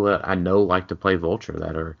 There's people that I know like to play Vulture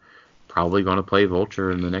that are probably going to play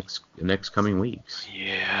Vulture in the next coming weeks.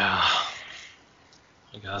 Yeah.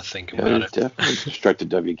 I gotta think Yeah, about there's it. definitely constructed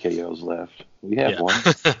WKOs left. We have one.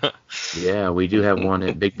 Yeah, we do have one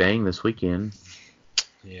at Big Bang this weekend.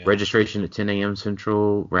 Yeah. Registration at 10 a.m.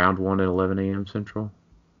 Central, round 1 at 11 a.m. Central.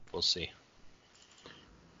 We'll see.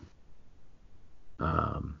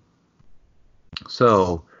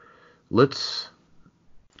 So let's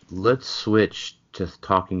switch to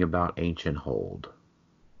talking about Ancient Hold.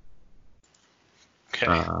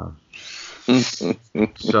 Okay.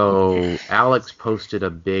 So Alex posted a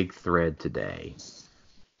big thread today.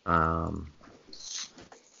 Now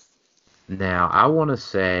I want to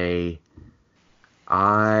say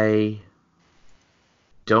I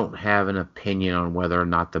don't have an opinion on whether or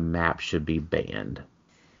not the map should be banned.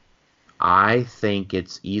 I think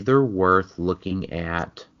it's either worth looking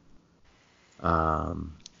at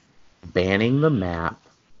banning the map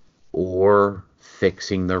or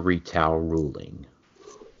fixing the retail ruling.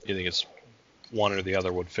 You think it's one or the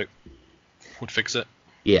other would fix it?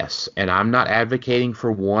 Yes, and I'm not advocating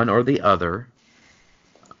for one or the other.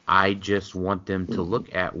 I just want them to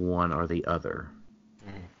look at one or the other.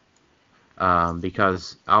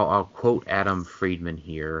 Because I'll quote Adam Friedman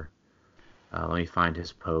here. Let me find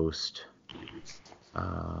his post.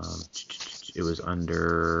 It was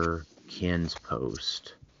under Ken's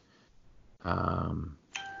post.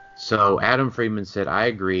 So Adam Friedman said, I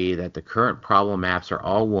agree that the current problem maps are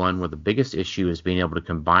all one where the biggest issue is being able to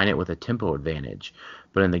combine it with a tempo advantage.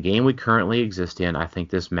 But in the game we currently exist in, I think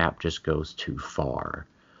this map just goes too far.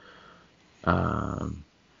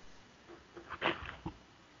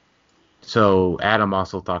 So Adam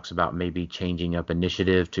also talks about maybe changing up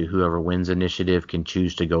initiative to whoever wins initiative can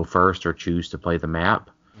choose to go first or choose to play the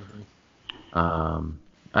map. I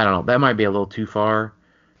don't know. That might be a little too far.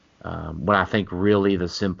 What I think really the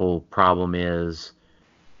simple problem is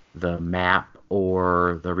the map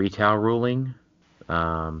or the retail ruling.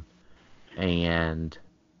 And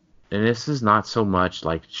this is not so much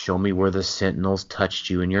like show me where the sentinels touched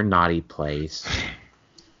you in your naughty place.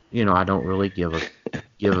 I don't really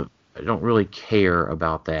I don't really care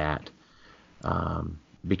about that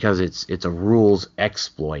because it's a rules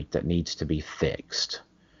exploit that needs to be fixed.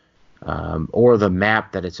 Or the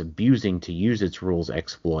map that it's abusing to use its rules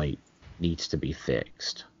exploit needs to be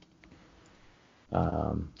fixed.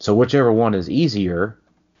 So whichever one is easier,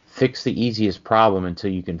 fix the easiest problem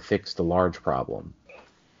until you can fix the large problem.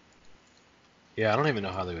 Yeah, I don't even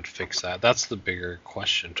know how they would fix that. That's the bigger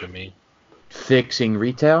question to me. Fixing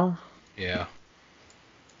retail? Yeah.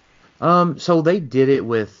 So they did it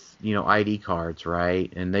with, ID cards,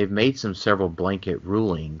 right? And they've made several blanket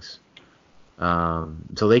rulings.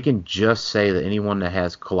 So they can just say that anyone that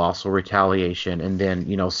has colossal retaliation, and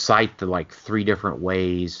then, cite the like 3 different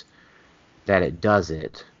ways that it does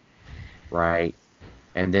it, right?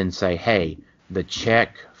 And then say, hey, the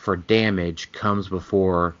check for damage comes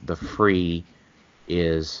before the free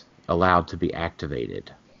is allowed to be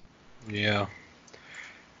activated. Yeah.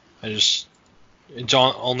 It's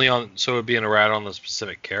only on, so it would be an errata on the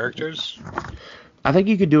specific characters? I think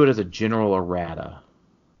you could do it as a general errata.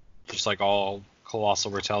 Just like all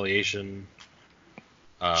colossal retaliation.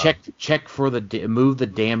 Check for move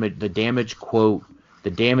the damage quote.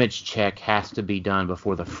 The damage check has to be done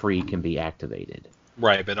before the free can be activated.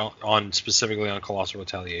 Right, but on specifically on colossal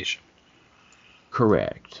retaliation.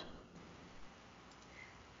 Correct.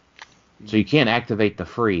 So you can't activate the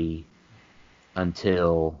free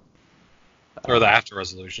until. Or the after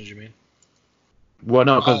resolutions, you mean? Well,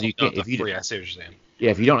 no, because you can't. I see what you're saying. Yeah,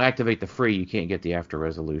 if you don't activate the free, you can't get the after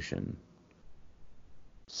resolution.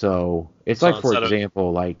 So it's like, for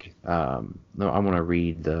example, no, I want to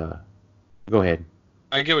read the. Go ahead.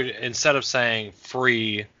 I get what instead of saying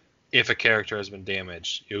free if a character has been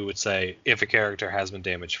damaged, you would say if a character has been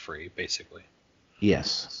damaged free, basically.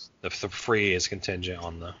 Yes. The free is contingent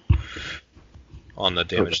on the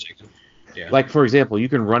damage taken. Yeah. Like, for example, you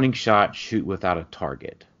can running shot shoot without a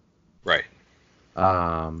target. Right.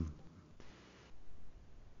 Do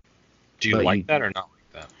you like that or not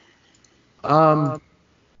like that?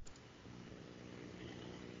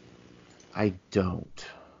 I don't.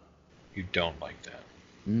 You don't like that?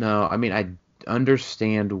 No, I mean, I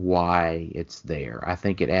understand why it's there. I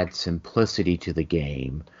think it adds simplicity to the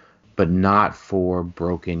game, but not for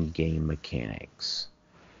broken game mechanics.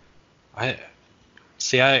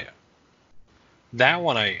 That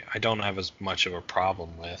one I don't have as much of a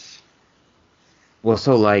problem with. Well,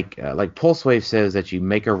 so like Pulse Wave says that you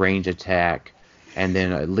make a range attack, and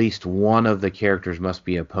then at least one of the characters must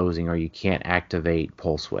be opposing, or you can't activate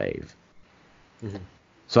Pulse Wave. Mm-hmm.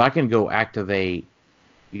 So I can go activate,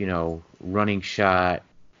 running shot,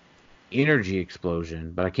 energy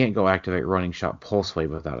explosion, but I can't go activate running shot Pulse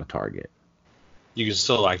Wave without a target. You can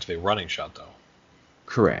still activate running shot though.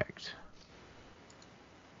 Correct.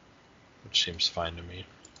 Which seems fine to me.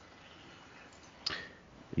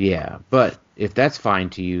 Yeah, but if that's fine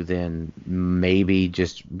to you, then maybe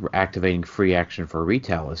just activating free action for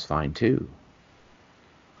retail is fine too.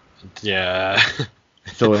 Yeah.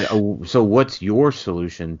 So what's your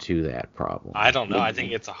solution to that problem? I don't know. I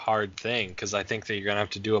think it's a hard thing because I think that you're gonna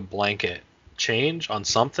have to do a blanket change on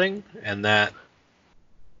something, and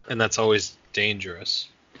that's always dangerous.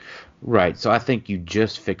 Right. So I think you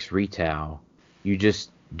just fix retail. You just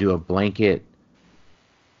do a blanket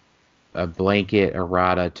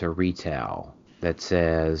errata to retail that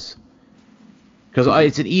says, because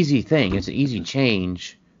it's an easy thing. It's an easy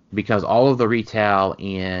change because all of the retail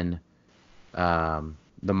in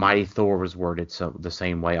the Mighty Thor was worded the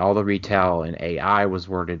same way. All the retail in AI was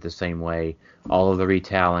worded the same way. All of the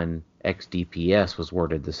retail in XDPS was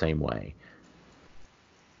worded the same way.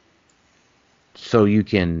 So you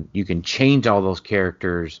can change all those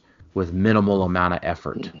characters with minimal amount of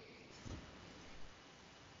effort.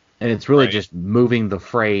 And it's really just moving the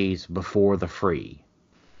phrase before the free.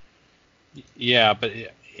 Yeah, but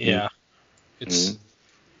it's.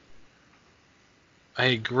 I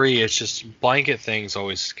agree. It's just blanket things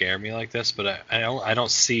always scare me like this, but I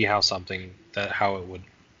don't see how it would.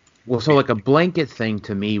 Well, so like a blanket thing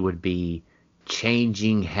to me would be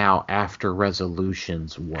changing how after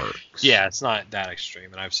resolutions works. Yeah, it's not that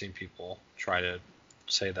extreme, and I've seen people try to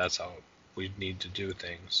say that's how we need to do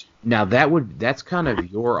things. Now that's kind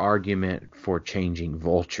of your argument for changing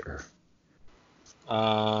Vulture.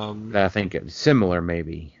 I think it's similar,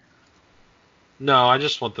 maybe. No, I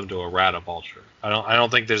just want them to errata Vulture. I don't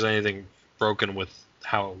think there's anything broken with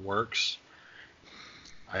how it works.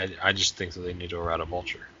 I just think that they need to errata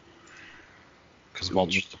Vulture because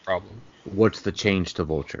Vulture's the problem. What's the change to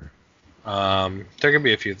Vulture? There could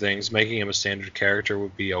be a few things. Making him a standard character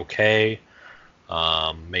would be okay.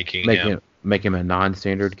 Making him a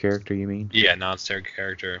non-standard character, you mean? Yeah, non-standard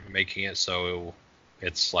character. Making it so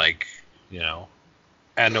it's like,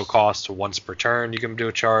 at no cost to once per turn you can do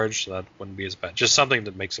a charge, so that wouldn't be as bad. Just something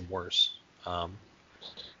that makes him worse.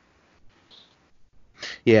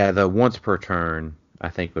 Yeah, the once per turn I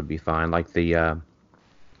think would be fine. Like the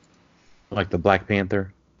Like the Black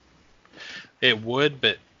Panther? It would,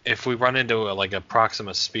 but if we run into like a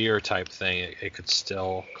Proxima Spear type thing, it could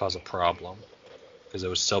still cause a problem. Because it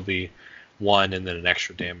would still be 1 and then an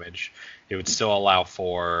extra damage. It would still allow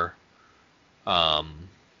for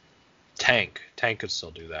Tank. Tank could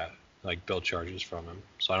still do that. Like build charges from him.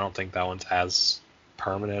 So I don't think that one's as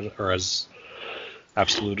permanent or as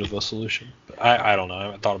absolute of a solution. But I don't know. I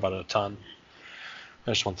haven't thought about it a ton.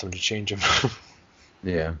 I just want them to change him.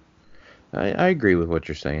 Yeah. I agree with what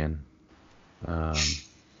you're saying.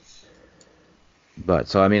 But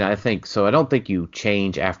so I mean I don't think you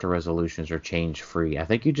change after resolutions or change free. I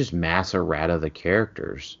think you just mass errata the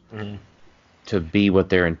characters to be what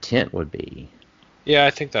their intent would be. Yeah,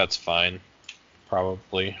 I think that's fine.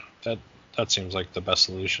 Probably that seems like the best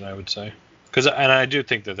solution, I would say. And I do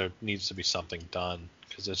think that there needs to be something done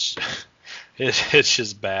because it's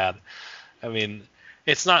just bad. I mean,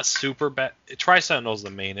 it's not super bad. Tri-Sentinel is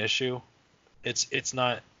the main issue. It's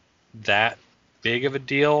not that big of a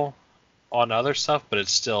deal on other stuff, but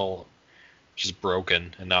it's still just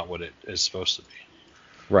broken and not what it is supposed to be.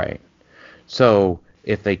 Right. So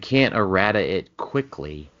if they can't errata it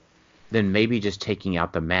quickly, then maybe just taking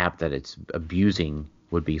out the map that it's abusing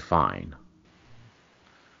would be fine.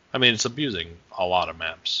 I mean, it's abusing a lot of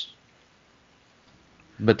maps.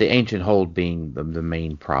 But the Ancient Hold being the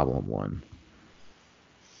main problem one.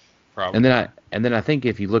 Probably. And then I think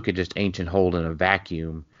if you look at just Ancient Hold in a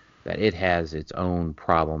vacuum, that it has its own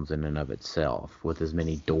problems in and of itself with as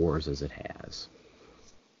many doors as it has.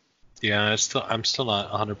 Yeah, I'm still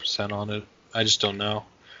not 100% on it. I just don't know.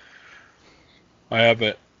 I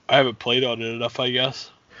haven't played on it enough, I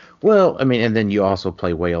guess. Well, I mean, and then you also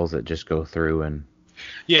play whales that just go through and...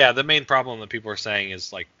 Yeah, the main problem that people are saying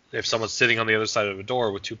is, like, if someone's sitting on the other side of a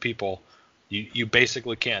door with 2 people, you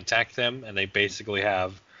basically can't attack them, and they basically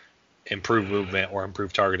have improved movement or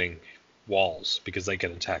improved targeting walls because they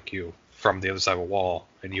can attack you from the other side of a wall,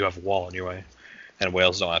 and you have a wall in your way. And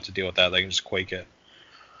whales don't have to deal with that. They can just quake it.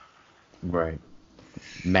 Right.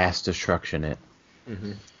 Mass destruction it.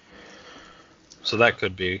 Mm-hmm. So that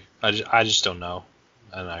could be. I just don't know.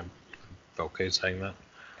 And I'm okay saying that.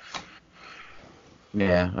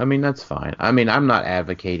 Yeah, I mean, that's fine. I mean, I'm not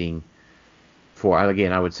advocating for,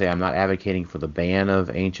 again, I would say I'm not advocating for the ban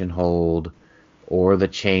of Ancient Hold or the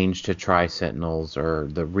change to Tri-Sentinels or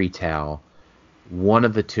the retail. One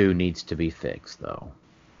of the two needs to be fixed, though.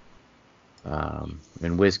 And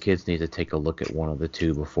WizKids need to take a look at one of the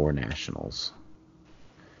two before Nationals.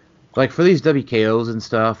 Like, for these WKOs and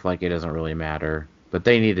stuff, like, it doesn't really matter. But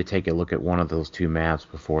they need to take a look at one of those 2 maps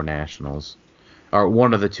before Nationals. Or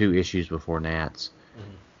one of the 2 issues before Nats.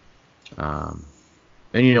 Mm-hmm.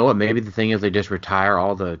 And you know what? Maybe the thing is they just retire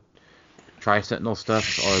all the Tri-Sentinel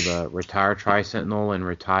stuff, or the retire Tri-Sentinel and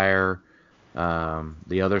retire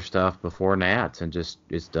the other stuff before Nats, and just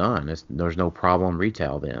it's done. There's no problem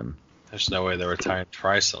retail then. There's no way they're retiring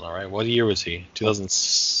Tri-Sentinel, right? What year was he?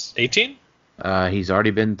 2018? He's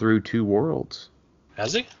already been through 2 worlds.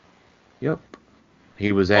 Has he? Yep.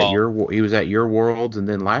 He was at your worlds, and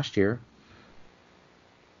then last year.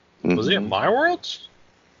 Was he at my worlds?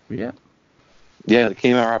 Yeah. Yeah, it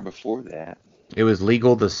came out right before that. It was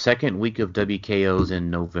legal the second week of WKOs in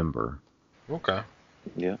November. Okay.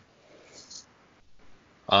 Yeah.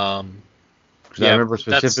 I remember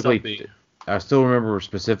specifically. I still remember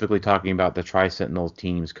specifically talking about the Tri-Sentinel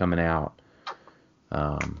teams coming out.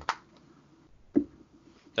 That'd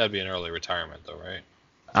be an early retirement, though, right?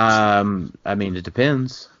 I mean, it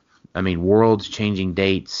depends. I mean, Worlds changing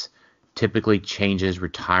dates typically changes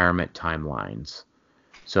retirement timelines.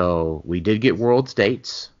 So we did get Worlds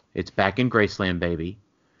dates. It's back in Graceland, baby.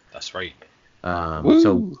 That's right.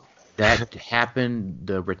 So that happened.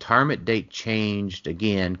 The retirement date changed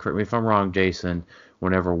again. Correct me if I'm wrong, Jason.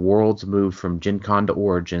 Whenever Worlds moved from Gen Con to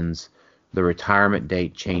Origins, the retirement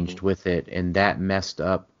date changed with it, and that messed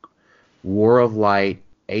up War of Light,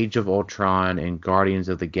 Age of Ultron, and Guardians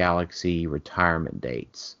of the Galaxy retirement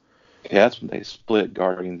dates. Yeah, that's when they split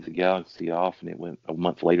Guardians of the Galaxy off, and it went a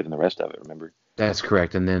month later than the rest of it, remember? That's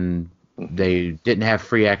correct. And then they didn't have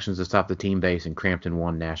free actions to stop the team base, and Crampton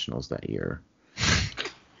won Nationals that year.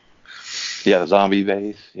 Yeah, the zombie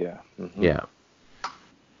base. Yeah. Mm-hmm. Yeah.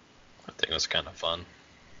 I think it was kind of fun.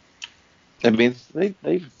 I mean,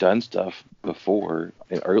 they've done stuff before.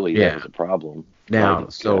 Early, that was a problem. Now,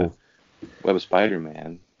 Web of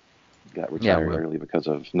Spider-Man got retired early because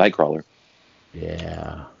of Nightcrawler.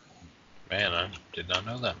 Yeah. Man, I did not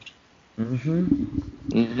know that. Mm-hmm.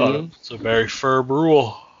 It's a very firm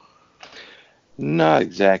rule. Not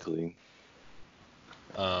exactly.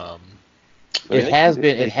 It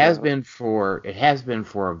has been for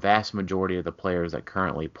a vast majority of the players that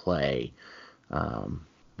currently play.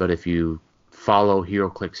 But if you follow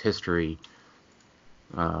HeroClix history,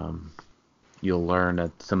 you'll learn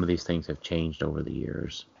that some of these things have changed over the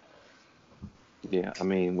years. Yeah, I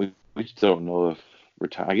mean, we still don't know if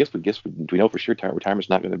I guess we know for sure retirement's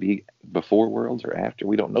not going to be before Worlds or after.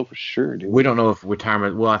 We don't know for sure, do we? We don't know if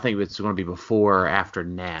retirement. Well, I think it's going to be before or after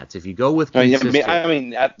Nats. If you go with I consistent, mean,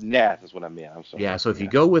 Nats is what I meant. I'm sorry. yeah. So if you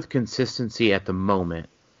go with consistency at the moment,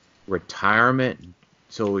 retirement.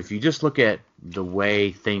 So if you just look at the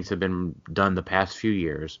way things have been done the past few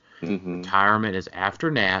years, retirement is after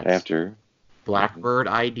Nats. After Blackbird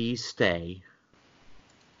IDs stay.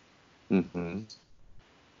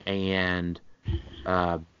 And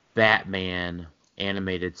Batman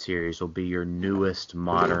animated series will be your oldest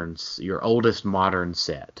modern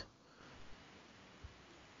set.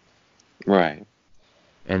 Right.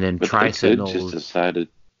 And then but Tri-Sentinels just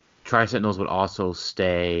would also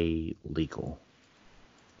stay legal.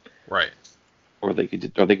 Right. Or they could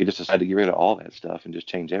just decide to get rid of all that stuff and just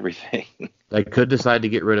change everything. They could decide to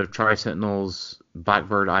get rid of Tri-Sentinels,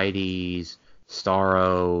 Blackbird IDs,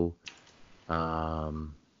 Starro,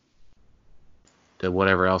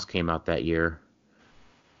 whatever else came out that year.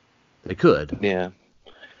 They could. Yeah.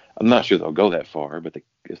 I'm not sure they'll go that far, but they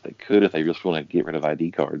could if they just want to get rid of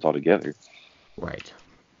ID cards altogether. Right.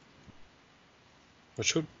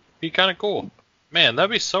 Which would be kind of cool. Man, that'd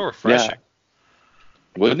be so refreshing. Yeah.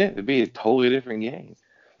 Wouldn't it? It'd be a totally different game.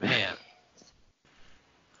 Man,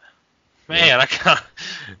 I can't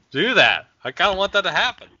do that. I kind of want that to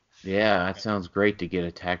happen. Yeah, that sounds great to get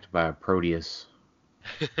attacked by a Proteus.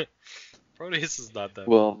 Proteus is not that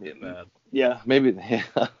bad. Yeah, maybe.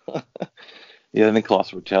 Yeah, and then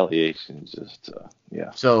Colossal Retaliation is just,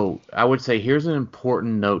 yeah. So, I would say here's an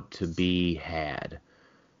important note to be had.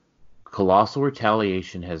 Colossal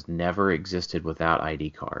Retaliation has never existed without ID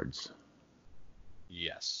cards.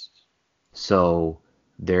 Yes. So,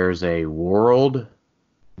 there's a world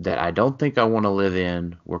that I don't think I want to live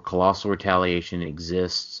in where Colossal Retaliation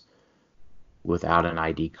exists without an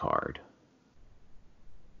ID card.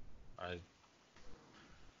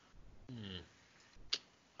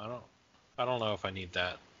 I don't know if I need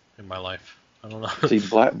that in my life. I don't know. See,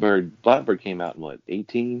 Blackbird came out in what,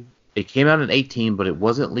 18? It came out in 18, but it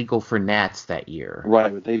wasn't legal for Nats that year.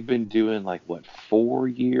 Right, but they've been doing 4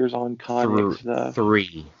 years on Conic stuff?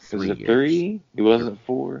 Three. Is it 3? It wasn't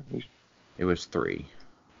 4? It was 3.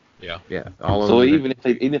 Yeah. Yeah. So even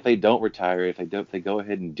if they don't retire, if they go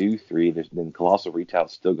ahead and do 3, then Colossal Retail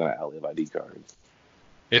is still going to outlive ID cards.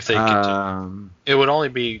 If they continue, it would only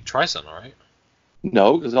be Tri-Sentinel, right?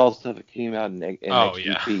 No, because all the stuff that came out in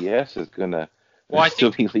XGPS is going to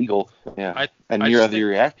still be legal. Yeah.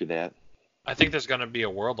 Year after that. I think there's going to be a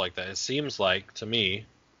world like that. It seems like, to me,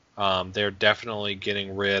 they're definitely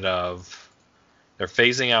getting rid of... They're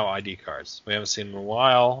phasing out ID cards. We haven't seen them in a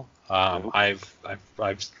while. I've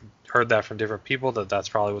heard that from different people that's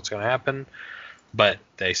probably what's going to happen. But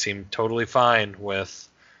they seem totally fine with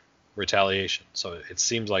retaliation. So it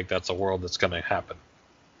seems like that's a world that's going to happen.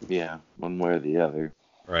 Yeah, one way or the other.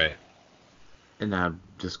 Right. And I'm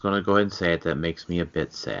just going to go ahead and say it. That makes me a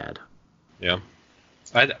bit sad. Yeah.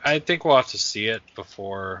 I think we'll have to see it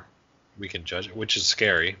before we can judge it, which is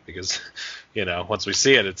scary because, once we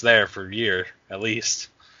see it, it's there for a year at least.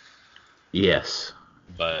 Yes.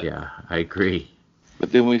 But yeah, I agree.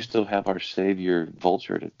 But then we still have our savior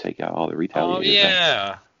Vulture to take out all the retaliators. Oh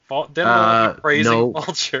yeah. Then we'll be praising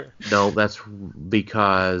Vulture. No, that's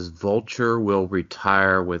because Vulture will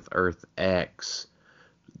retire with Earth X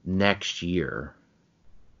next year.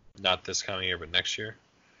 Not this coming year, but next year.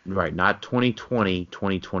 Right, not 2020,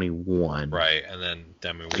 2021. Right, and then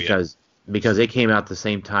because it came out the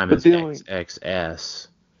same time as XXS.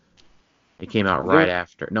 It came out right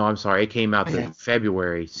after. No, I'm sorry. It came out in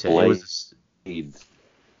February. So it was.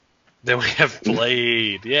 Then we have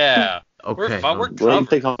Blade. Yeah. Okay. We're covered.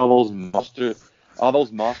 Take all those monster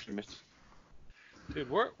Dude,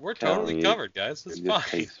 we're totally covered, guys. It's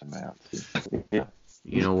fine. Yeah.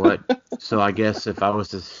 You know what? So I guess if I was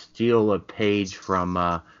to steal a page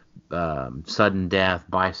from Sudden Death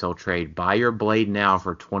Buy Sell Trade, buy your Blade now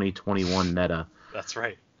for 2021 meta. That's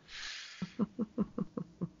right.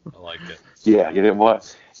 I like it. Yeah, get it while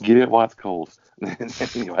it's cold.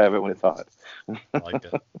 And you'll have it when it's hot. I like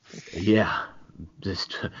it. Yeah.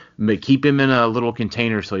 Just keep him in a little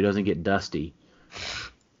container so he doesn't get dusty.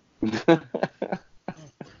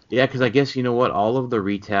 Yeah, because I guess you know what? All of the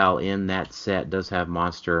retail in that set does have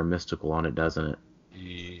Monster or Mystical on it, doesn't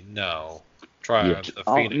it? No. Try the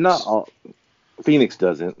Phoenix. Not all. Phoenix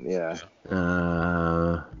doesn't, yeah.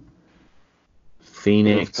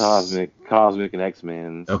 Phoenix. Cosmic, and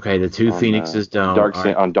X-Men. Okay, the two Phoenixes don't. Dark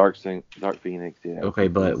Phoenix, yeah. Okay,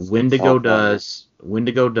 but Wendigo does.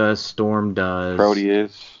 Storm does.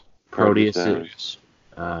 Proteus does.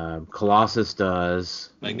 Colossus does.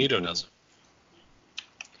 Magneto does.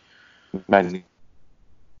 Magneto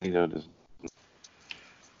does.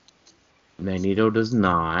 Magneto does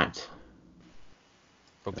not.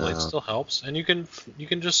 But Blade still helps, and you can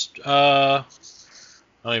just I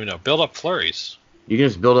don't even know, build up flurries. You can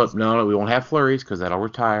just build up. No, we won't have flurries because that'll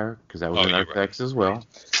retire because that was in FX as well.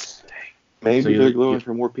 Maybe they're going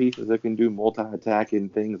for more pieces that can do multi-attack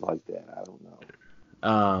and things like that. I don't know.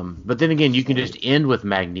 But then again, you can just end with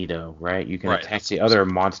Magneto, right? You can attack the other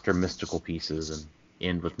monster mystical pieces and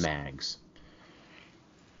end with mags.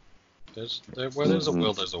 Where there's a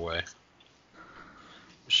will, there's a way.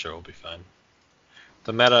 The show will be fine.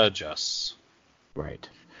 The meta adjusts. Right.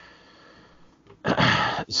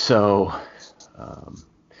 So,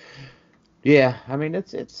 yeah, I mean,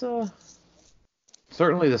 it's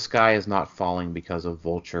certainly the sky is not falling because of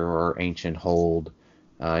Vulture or Ancient Hold.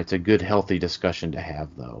 It's a good, healthy discussion to have,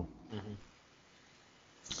 though. Mm-hmm.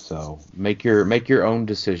 So make your own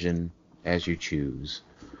decision as you choose.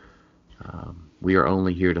 We are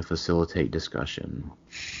only here to facilitate discussion.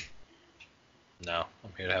 No, I'm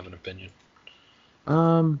here to have an opinion.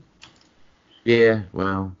 Yeah,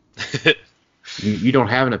 well, you don't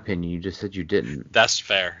have an opinion. You just said you didn't. That's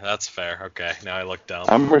fair. Okay, now I look dumb.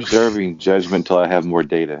 I'm reserving judgment till I have more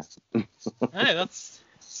data. Hey, that's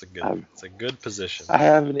a good position. I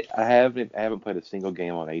haven't played a single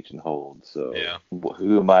game on Ancient Hold, so yeah.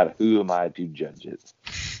 Who am I to judge it?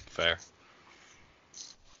 Fair.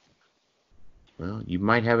 Well, you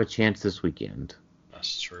might have a chance this weekend.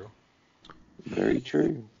 That's true. Very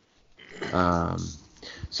true.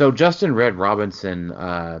 So Justin Red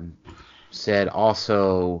Robinson said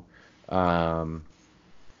also,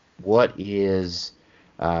 what is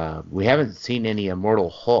we haven't seen any Immortal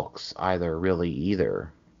Hulks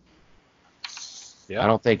either. Yeah. I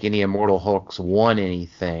don't think any Immortal Hulks won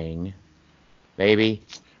anything. Maybe.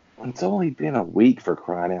 It's only been a week, for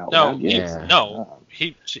crying out loud.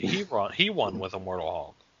 He won with Immortal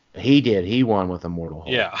Hulk. He did. He won with Immortal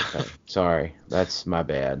Hulk. Yeah. Okay. Sorry, that's my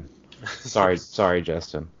bad. Sorry,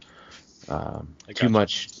 Justin.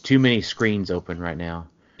 Too many screens open right now.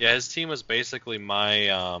 Yeah, his team was basically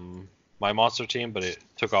my monster team, but it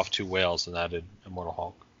took off 2 whales and added Immortal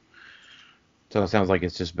Hulk. So it sounds like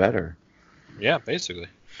it's just better. Yeah, basically.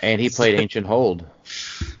 And he played Ancient Hold.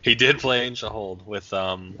 He did play Ancient Hold with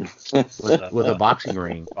a boxing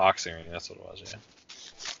ring. Boxing ring, that's what it was. Yeah.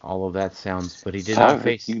 All of that sounds, but he did not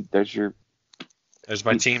face. There's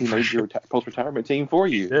my team. He made your post-retirement team for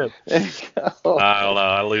you. I don't know.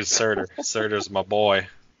 I lose Surtur. Surtur's my boy.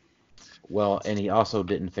 Well, and he also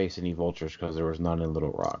didn't face any vultures because there was none in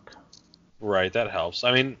Little Rock. Right, that helps.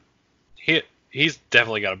 I mean, he's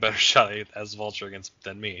definitely got a better shot as vulture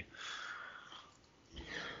than me.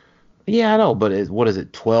 Yeah, I know, but what is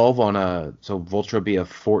it? 12 on a so vulture would be a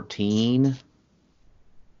 14.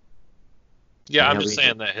 Yeah, I'm just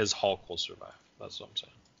saying that his Hulk will survive. That's what I'm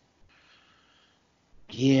saying.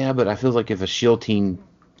 Yeah, but I feel like if a shield team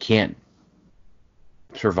can't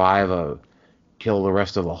survive kill the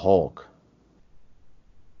rest of a Hulk,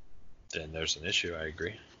 then there's an issue. I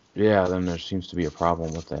agree. Yeah, then there seems to be a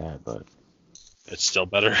problem with that, but it's still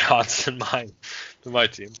better odds than my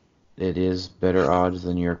team. It is better odds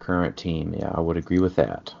than your current team. Yeah, I would agree with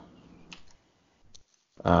that.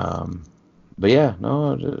 But yeah,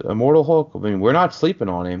 no, Immortal Hulk. I mean, we're not sleeping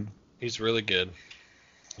on him. He's really good.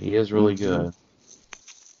 He is really good.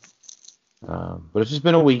 But it's just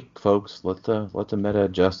been a week, folks. Let the meta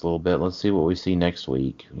adjust a little bit. Let's see what we see next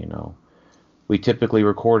week. You know, we typically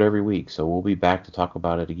record every week, so we'll be back to talk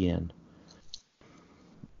about it again,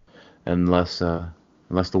 unless the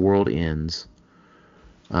world ends.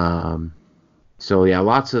 So yeah,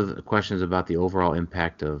 lots of questions about the overall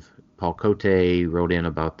impact of Paul Cote wrote in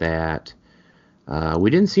about that. We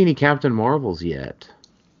didn't see any Captain Marvels yet.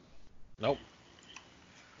 Nope.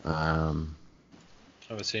 I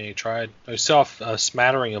haven't seen any tried. I saw a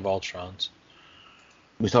smattering of Ultrons.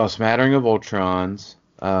 We saw a smattering of Ultrons.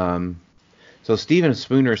 So Steven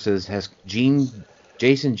Spooner says, has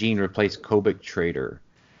Jason Jean replaced Kobik Trader?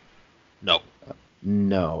 No.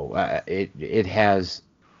 No. It has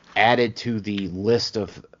added to the list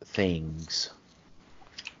of things.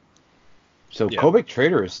 So yeah. Kobik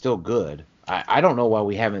Trader is still good. I don't know why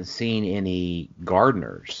we haven't seen any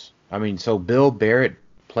Gardeners. I mean, so Bill Barrett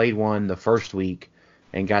played one the first week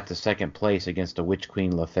and got to second place against a Witch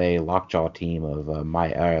Queen LaFay Lockjaw team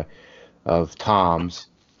of Tom's.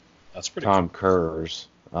 That's pretty Tom cool. Kerr's.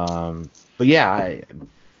 But yeah,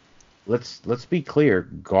 let's be clear.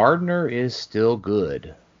 Gardner is still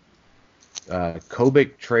good.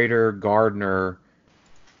 Kobik, Trader, Gardner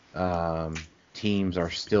teams are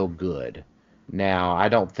still good. Now, I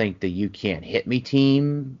don't think the You Can't Hit Me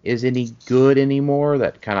team is any good anymore.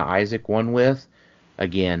 That kind of Isaac won with.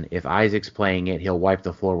 Again, if Isaac's playing it, he'll wipe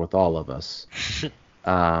the floor with all of us.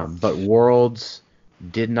 But Worlds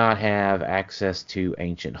did not have access to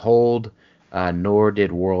Ancient Hold, nor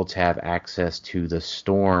did Worlds have access to the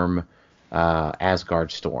Storm,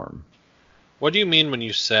 Asgard Storm. What do you mean when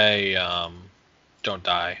you say don't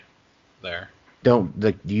die there?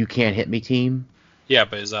 The You Can't Hit Me team? Yeah,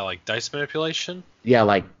 but is that like dice manipulation? Yeah,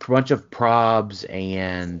 like a bunch of probs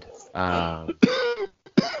and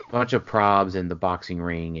the boxing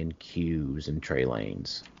ring and cues and tray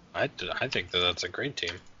lanes. I think that's a great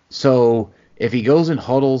team. So if he goes and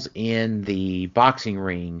huddles in the boxing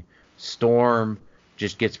ring, Storm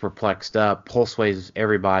just gets perplexed up, pulse waves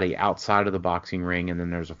everybody outside of the boxing ring, and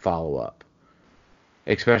then there's a follow-up.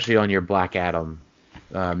 Especially on your Black Adam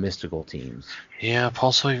mystical teams. Yeah,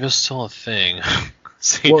 pulse wave is still a thing.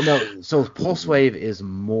 See? Well, no, so pulse wave is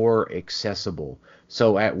more accessible.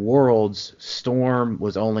 So at Worlds, Storm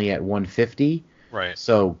was only at 150. Right.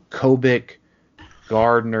 So Kobik,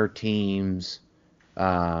 Gardner teams,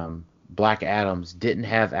 Black Adams didn't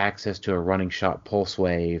have access to a running shot pulse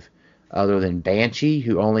wave other than Banshee,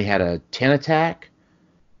 who only had a 10 attack.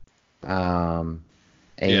 And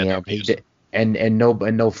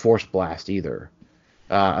no force blast either.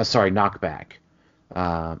 Knockback.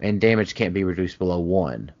 And damage can't be reduced below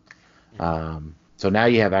 1. So now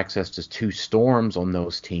you have access to 2 storms on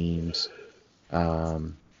those teams,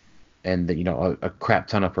 and a crap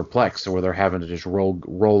ton of perplex, so where they're having to just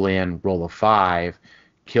roll a 5,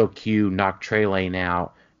 kill Q, knock Tray Lane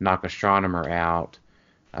out, knock Astronomer out,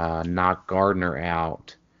 knock Gardner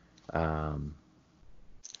out, and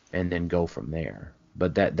then go from there.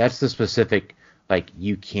 But that's the specific, like,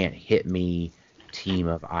 You Can't Hit Me team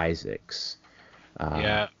of Isaacs.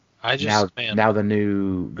 Now the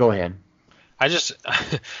new. Go ahead. I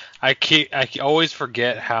always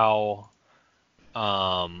forget how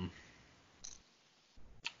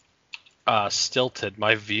stilted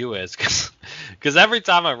my view is, because every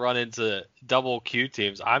time I run into double Q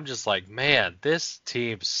teams, I'm just like, man, this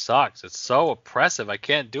team sucks. It's so oppressive. I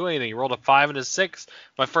can't do anything. He rolled a 5 and a 6.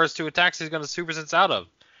 My first 2 attacks he's going to super sense out of.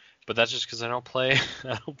 But that's just because I don't play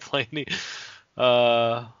any.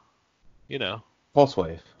 Pulse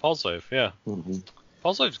Wave. Pulse Wave, yeah. Mm-hmm.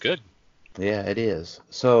 Pulse Wave's good. Yeah, it is.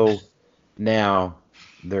 So now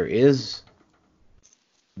there is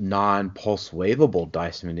non-pulse waveable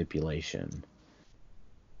dice manipulation.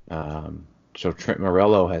 So Trent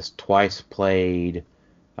Morello has twice played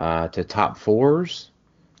to top 4s,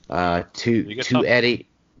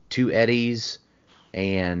 two Eddies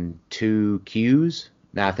and 2 Qs.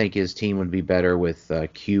 Now I think his team would be better with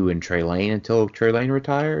Q and Tray Lane until Tray Lane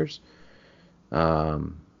retires. But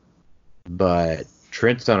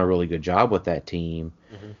Trent's done a really good job with that team.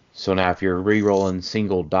 Mm-hmm. So now if you're re-rolling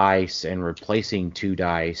single dice and replacing 2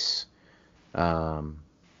 dice, that's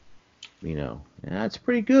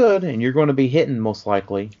pretty good, and you're going to be hitting most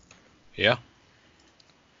likely. Yeah.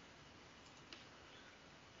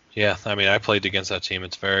 Yeah, I mean, I played against that team.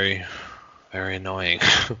 It's very, very annoying.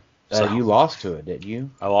 You lost to it, didn't you?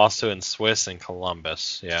 I lost to it in Swiss and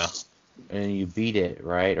Columbus, yeah. And you beat it,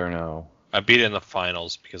 right, or no? I beat it in the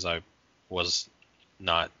finals because I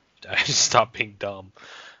stopped being dumb.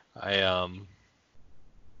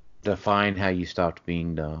 Define how you stopped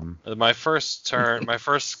being dumb. My first turn, my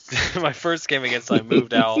first game against, I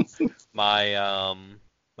moved out my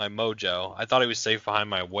Mojo. I thought he was safe behind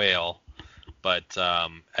my whale, but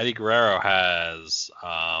Eddie Guerrero has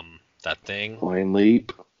that thing. Flying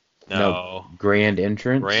Leap. No. Grand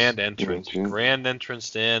Entrance. Grand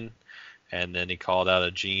Entrance in, and then he called out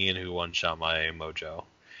a Gene who one-shot my Mojo,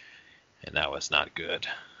 and that was not good.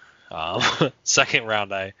 Second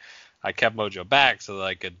round, I kept Mojo back so that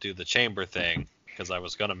I could do the chamber thing because I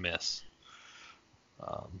was gonna miss.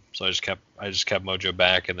 So I just kept Mojo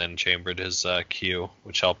back and then chambered his Q,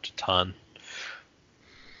 which helped a ton.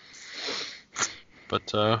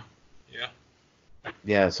 But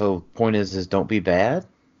yeah. So point is don't be bad.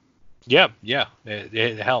 Yeah,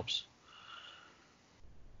 it helps.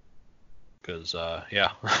 Because but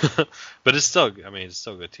it's still a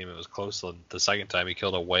good team. It was close. The second time he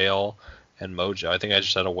killed a whale and Mojo. I think I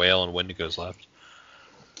just had a whale and Wendigos left.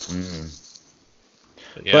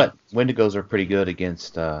 But Wendigos are pretty good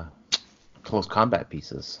against close combat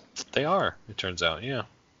pieces. They are, it turns out. Yeah.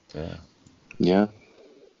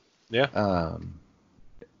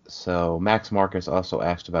 So Max Marcus also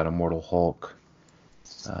asked about Immortal Hulk.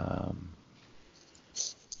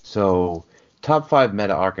 So top 5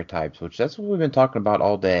 meta archetypes, which that's what we've been talking about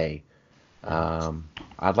all day.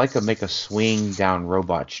 I'd like to make a swing down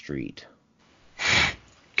Robot Street.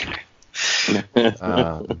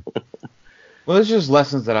 Well, it's just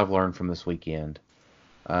lessons that I've learned from this weekend.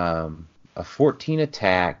 A 14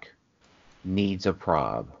 attack needs a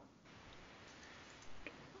prob.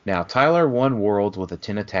 Now, Tylor won Worlds with a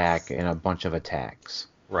 10 attack and a bunch of attacks.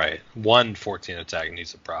 Right. 14 attack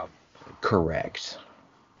needs a prob. Correct.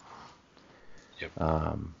 Yep.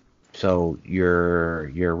 So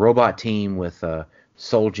your robot team with a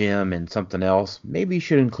Soul Gem and something else, maybe you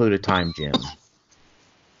should include a Time Gem.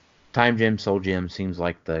 Time Gem, Soul Gem seems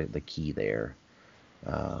like the key there.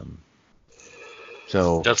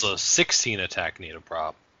 So does a 16 attack need a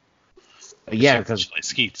prob? Yeah, because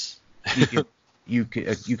Skeets. you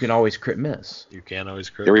can always crit miss. You can always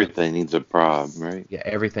crit. Everything needs a prob, right? Yeah,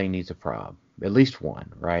 everything needs a prob, at least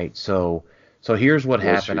one, right? So here's what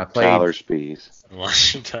happened. I played Tyler Spees.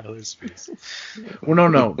 Unless you're Tyler Spees. Well,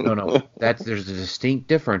 no. There's a distinct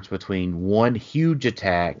difference between one huge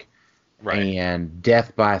attack and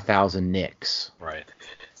death by 1,000 nicks. Right.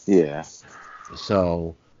 Yeah.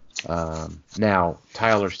 So now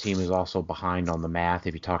Tyler's team is also behind on the math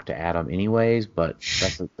if you talk to Adam anyways, but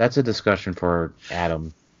that's a discussion for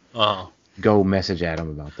Adam. Go message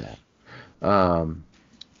Adam about that.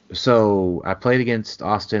 So I played against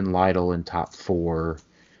Austin Lytle in top 4.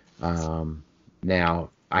 Now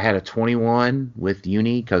I had a 21 with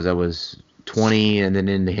Uni because I was 20 and then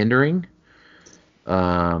in the hindering.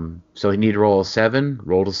 So he needed to roll a 7,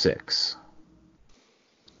 rolled a 6.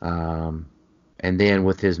 And then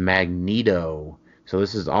with his Magneto, so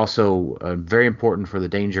this is also very important for the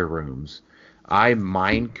danger rooms. I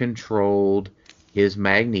mind controlled his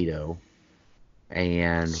Magneto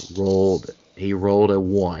and he rolled a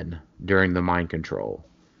 1 during the mind control.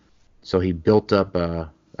 So he built up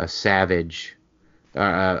a savage,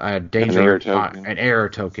 a danger, an error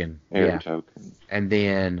token. Token. And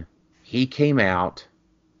then he came out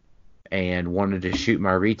and wanted to shoot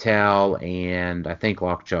my retail and I think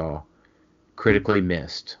Lockjaw. Critically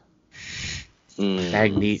missed.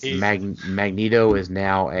 Magneto is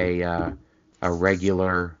now a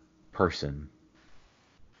regular person.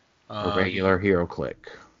 A regular hero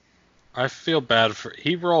click. I feel bad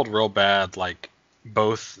he rolled real bad like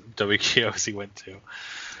both WKOs he went to.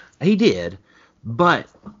 He did, but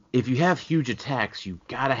if you have huge attacks, you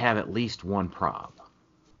gotta have at least one prob.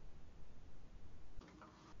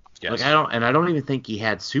 Yes. I don't even think he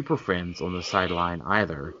had Super Friends on the sideline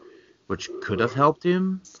either, which could have helped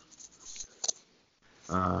him.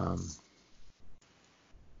 But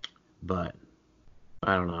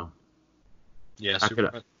I don't know. Yeah,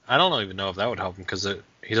 I don't even know if that would help him because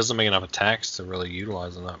he doesn't make enough attacks to really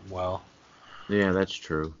utilize them that well. Yeah, that's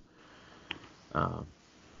true.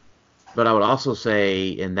 But I would also say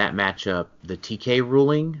in that matchup, the TK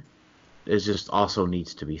ruling is just also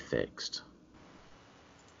needs to be fixed.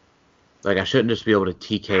 Like I shouldn't just be able to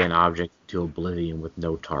TK an object to oblivion with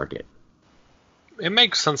no target. It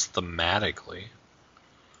makes sense thematically.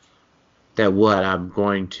 That what? I'm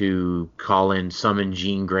going to call in summon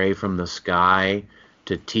Jean Grey from the sky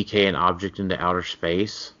to TK an object into outer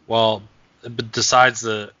space? Well, but besides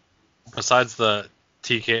the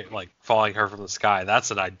TK, like falling her from the sky,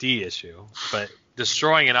 that's an ID issue. But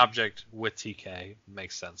destroying an object with TK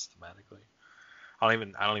makes sense thematically. I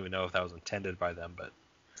don't even know if that was intended by them, but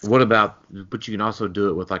what about? But you can also do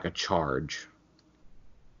it with like a charge.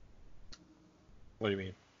 What do you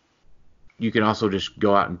mean? You can also just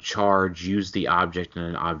go out and charge, use the object in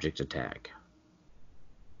an object attack,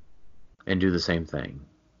 and do the same thing.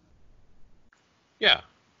 Yeah.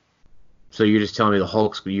 So you're just telling me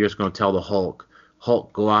you're just going to tell the Hulk,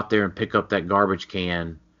 go out there and pick up that garbage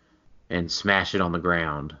can and smash it on the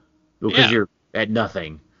ground. Because you're at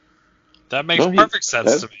nothing. That makes perfect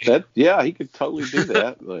sense to me. He could totally do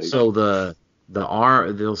that. Like. So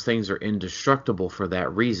those things are indestructible for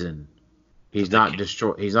that reason. He's not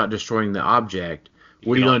destroying the object.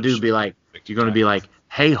 What are you going to do? You're going to be like,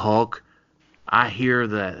 hey Hulk, I hear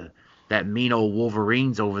that mean old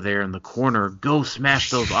Wolverine's over there in the corner. Go smash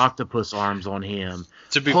those octopus arms on him.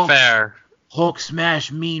 To be fair, Hulk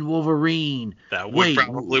smash mean Wolverine. That would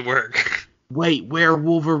probably work. Wait, where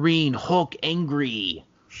Wolverine? Hulk angry.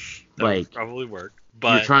 That would probably work.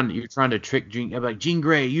 But you're trying to trick Jean. Like Jean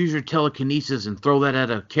Grey, use your telekinesis and throw that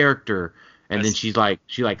at a character. And then she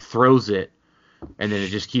throws it. And then it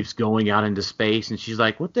just keeps going out into space, and she's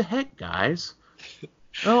like, "What the heck, guys?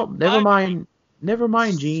 Oh, never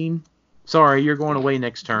mind, Gene. Sorry, you're going away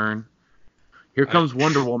next turn." Here comes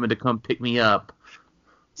Wonder Woman to come pick me up.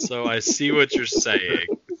 So I see what you're saying.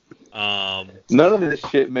 None of this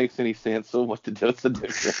shit makes any sense. So what's the difference?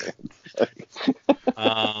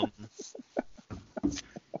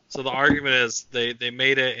 So the argument is they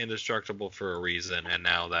made it indestructible for a reason, and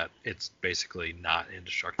now that it's basically not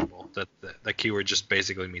indestructible. That keyword just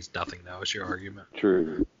basically means nothing now. Is your argument?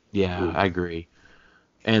 True. Yeah, True. I agree.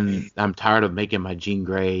 And I'm tired of making my Jean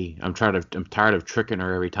Grey. I'm tired of tricking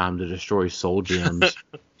her every time to destroy soul gems.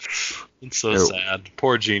 It's so sad.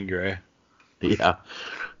 Poor Jean Grey. Yeah.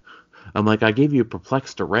 I'm like, I gave you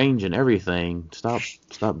perplex to range and everything.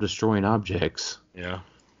 Stop destroying objects. Yeah.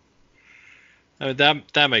 I mean,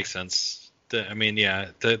 that makes sense.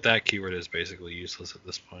 That keyword is basically useless at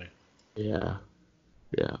this point. Yeah.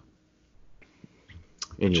 Yeah.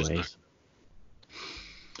 Anyways.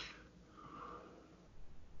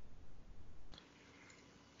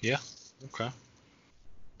 Yeah. Okay.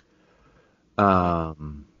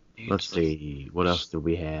 Let's see. What else do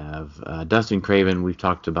we have? Dustin Craven, we've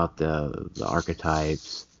talked about the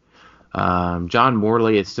archetypes. John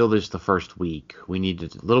Morley, it's still just the first week. We need a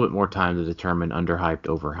little bit more time to determine underhyped,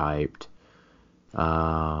 overhyped.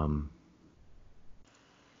 All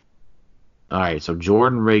right, so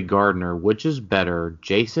Jordan Ray Gardner, which is better,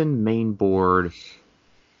 Jason Mainboard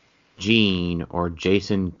Gene or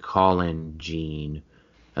Jason Collin Gene?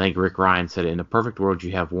 I think Rick Ryan said it. In the perfect world,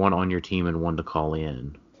 you have one on your team and one to call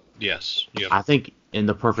in. Yes. Yep. I think in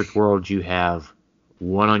the perfect world, you have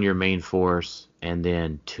one on your main force and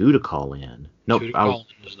then two to call in. Nope. 2 to call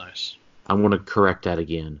in is nice. I want to correct that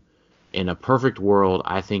again. In a perfect world,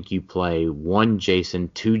 I think you play one Jason,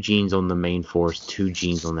 2 Genes on the main force, 2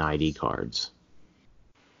 Genes on the ID cards.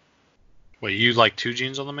 Wait, you like 2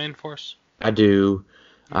 Genes on the main force? I do.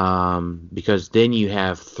 Because then you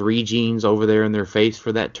have 3 Genes over there in their face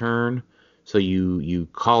for that turn. So you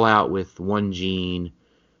call out with 1 Gene,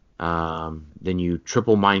 then you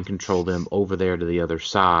triple mind control them over there to the other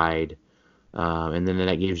side, and then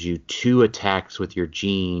that gives you 2 attacks with your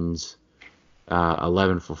Genes,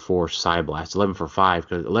 11 for 4 Psy Blast, 11 for 5,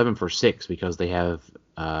 11 for 6 because they have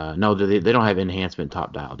no, they don't have enhancement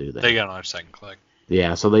top dial, do they? They got another second click.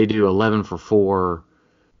 Yeah, so they do 11 for 4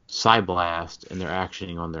 Psy Blast, and they're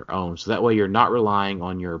actioning on their own. So that way you're not relying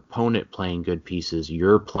on your opponent playing good pieces.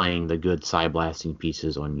 You're playing the good Psy Blasting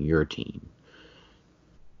pieces on your team.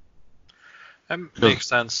 That makes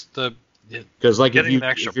sense. Because like getting if an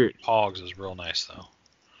extra hogs is real nice, though.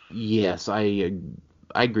 Yes, I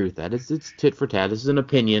agree with that. It's tit for tat. This is an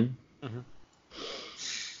opinion. Mm-hmm.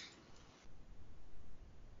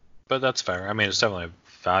 But that's fair. I mean, it's definitely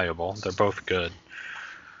valuable. They're both good.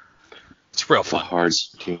 It's real fun. It's a hard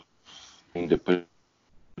team to put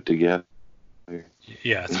together.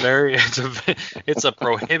 Yeah, it's a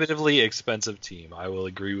prohibitively expensive team. I will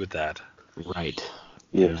agree with that. Right.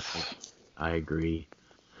 Yes. I agree.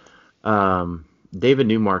 David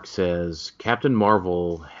Newmark says, Captain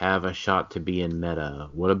Marvel have a shot to be in meta.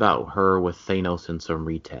 What about her with Thanos and some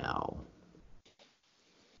retail?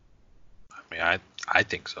 I mean, I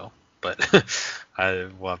think so, but I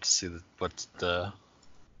will have to see what the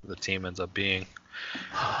team ends up being.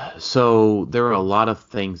 So there are a lot of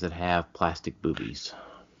things that have plastic boobies.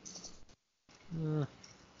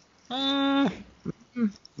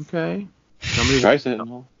 Okay.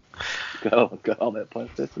 Tri-Sentinel. Got all that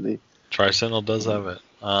plasticity. Tri-Sentinel does have it.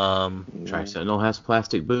 Tri-Sentinel has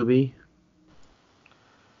plastic booby.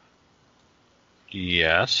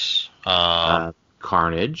 Yes.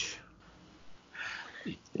 Carnage.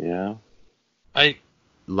 Yeah.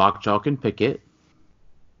 Lockjaw can pick it.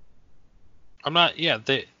 I'm not. Yeah,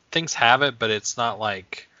 things have it, but it's not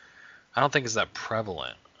like. I don't think it's that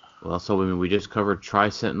prevalent. Well, so I mean, we just covered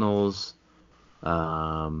Tri-Sentinels,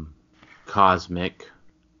 Cosmic.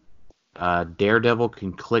 Daredevil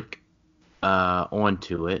can click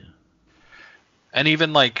onto it. And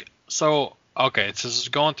even like so. Okay, so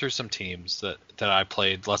just going through some teams that I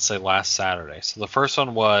played. Let's say last Saturday. So the first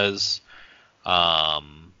one was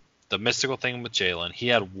the mystical thing with Jalen. He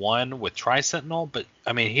had one with Tri-Sentinel, but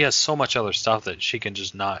I mean he has so much other stuff that she can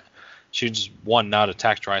just not. She can just not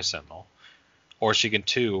attack Tri-Sentinel, or she can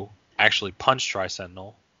 2 actually punch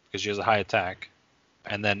Tri-Sentinel because she has a high attack,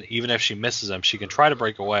 and then even if she misses him, she can try to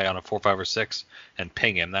break away on a 4, 5, or 6 and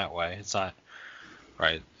ping him that way. It's not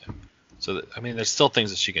right. So I mean, there's still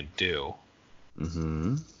things that she can do.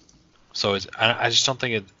 Mm-hmm. So I just don't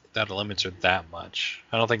think that limits her that much.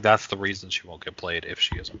 I don't think that's the reason she won't get played if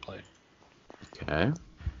she isn't played. Okay.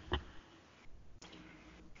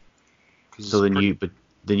 So then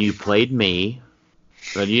you played me,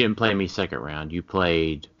 but you didn't play me second round. You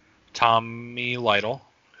played Tommy Lytle,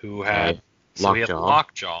 who had So we have Lockjaw.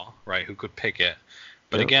 Lockjaw, right, who could pick it.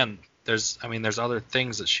 But Yep. again, there's other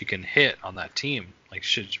things that she can hit on that team. Like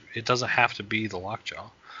it doesn't have to be the Lockjaw.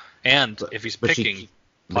 And if he's picking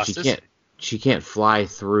plasticity, she can't fly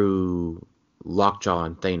through Lockjaw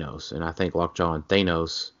and Thanos, and I think Lockjaw and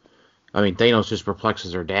Thanos. I mean, Thanos just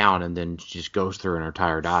perplexes her down and then just goes through an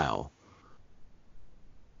entire dial.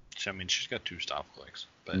 I mean, she's got 2 stop clicks.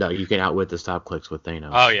 But No, you can outwit the stop clicks with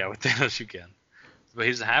Thanos. oh yeah, with Thanos you can. But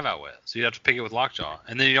he doesn't have outwit, so you have to pick it with Lockjaw,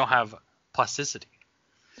 and then you don't have plasticity.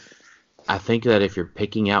 I think that if you're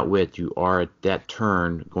picking outwit, you are at that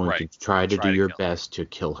turn going to try to do your best to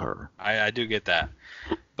kill her. I do get that,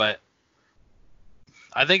 but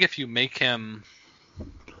I think if you make a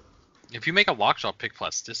Lockjaw pick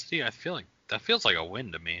plasticity, I feel like that feels like a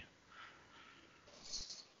win to me.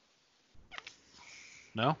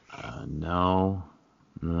 No?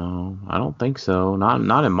 No, I don't think so.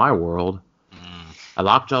 Not in my world. A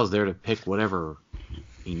Lockjaw's there to pick whatever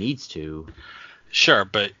he needs to. Sure,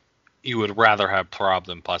 but you would rather have prob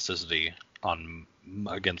than plasticity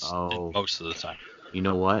against most of the time. You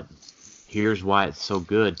know what? Here's why it's so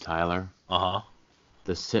good, Tyler. Uh-huh.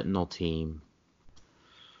 The Sentinel team.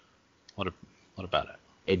 What about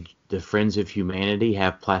it? The Friends of Humanity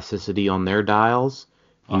have plasticity on their dials.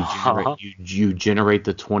 You generate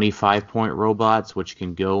the 25-point robots, which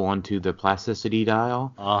can go onto the plasticity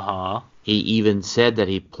dial. Uh-huh. He even said that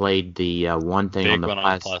he played the one thing Big on the one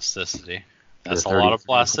on plasticity. That's a 30 lot of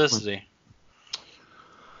plasticity.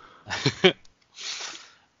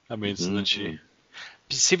 I mean, so then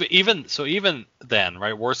but even then,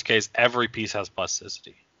 right? Worst case, every piece has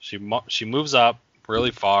plasticity. She moves up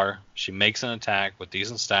really far. She makes an attack with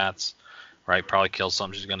decent stats, right? Probably kills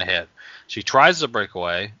something she's gonna hit. She tries to break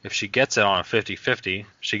away. If she gets it on a 50-50,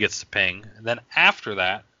 she gets the ping. And then after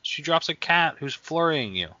that, she drops a cat who's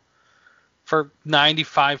flurrying you for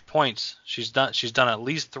 95 points. She's done at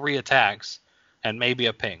least 3 attacks and maybe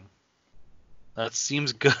a ping. That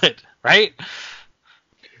seems good, right?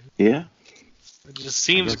 Yeah. It just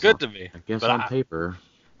seems good to me. I guess but on paper.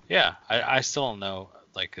 Yeah, I still don't know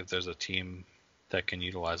like if there's a team that can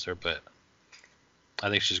utilize her, but I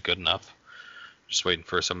think she's good enough. Just waiting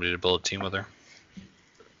for somebody to build a team with her.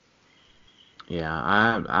 Yeah,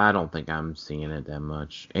 I don't think I'm seeing it that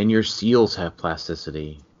much. And your seals have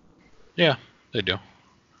plasticity. Yeah, they do.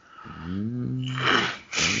 Oh,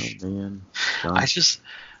 man.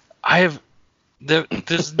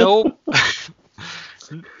 There's no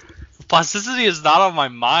plasticity is not on my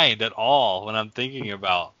mind at all when I'm thinking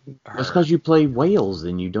about her. That's because you play whales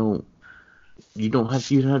and you don't have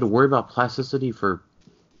to worry about plasticity for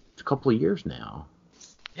a couple of years now.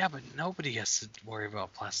 Yeah, but nobody has to worry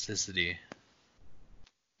about plasticity.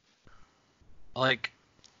 Like,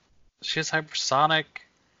 she has hypersonic,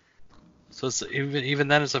 so it's even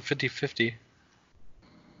then it's a 50-50.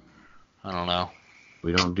 I don't know.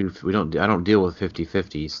 I don't deal with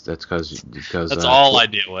 50-50s. That's because that's all I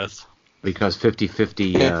deal with. Because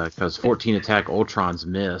 50-50, because 14 attack Ultrons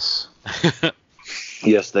miss.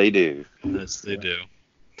 Yes, they do. Yes, they do.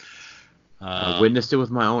 I witnessed it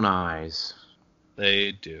with my own eyes.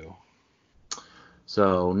 They do.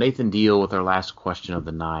 So, Nathan Deal with our last question of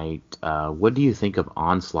the night. What do you think of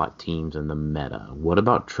Onslaught teams in the meta? What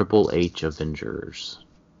about Triple H Avengers?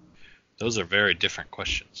 Those are very different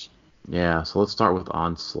questions. Yeah, so let's start with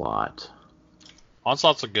Onslaught.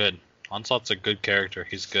 Onslaught's a good character.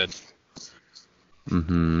 He's good.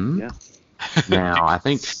 Mm-hmm. Yeah. Now, I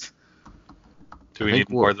think... Do we need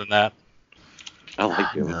more than that? I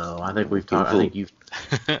like him. No, I think we've talked... I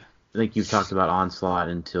think you've talked about Onslaught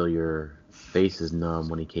until your face is numb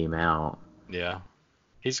when he came out. Yeah.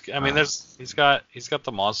 He's got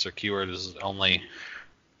the monster keyword as his only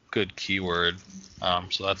good keyword.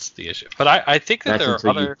 So that's the issue. But I think that there are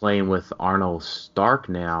other... you're playing with Arnold Stark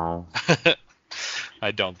now.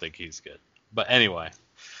 I don't think he's good. But anyway.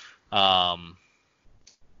 Yeah,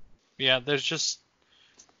 there's just...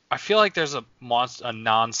 I feel like there's a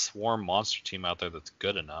non-swarm monster team out there that's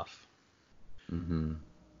good enough. Mm-hmm.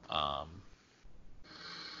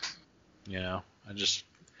 You know, I just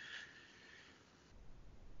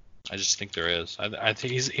think there is. I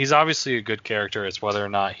think he's obviously a good character. It's whether or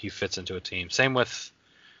not he fits into a team. Same with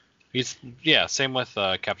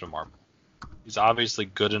Captain Marvel. He's obviously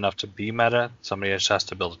good enough to be meta. Somebody just has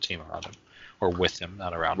to build a team around him, or with him,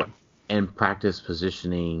 not around him. And practice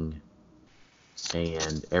positioning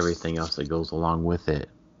and everything else that goes along with it.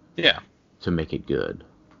 Yeah. To make it good.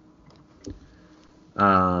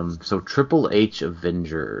 So Triple H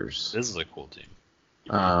Avengers. This is a cool team.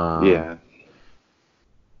 Yeah.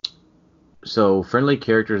 So friendly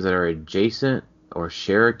characters that are adjacent or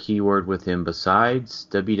share a keyword with him besides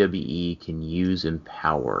WWE can use in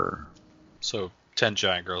power. So 10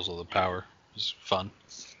 giant girls with a power is fun.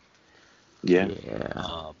 Yeah.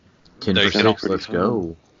 10 There for you go. 6, let's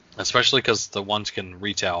go. Especially because the ones can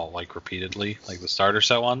retail like repeatedly, like the starter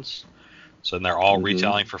set ones. So then they're all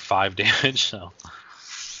retailing for 5 damage. So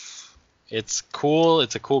it's cool.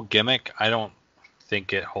 It's a cool gimmick. I don't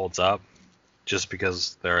think it holds up, just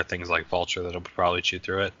because there are things like Vulture that'll probably chew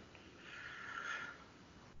through it.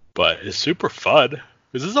 But it's super fun.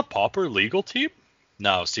 Is this a Pauper legal team?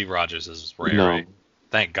 No, Steve Rogers is rare. No. Right?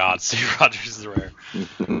 Thank God Steve Rogers is rare.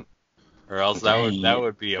 Or else that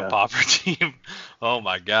would be a Pauper team. Oh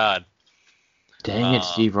my God. Dang it,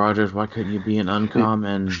 Steve Rogers! Why couldn't you be an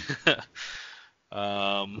uncommon?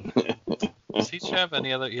 Does he have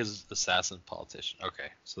any other? He has assassin politician. Okay,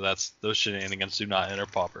 so those shenanigans do not enter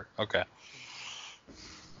Pauper. Okay.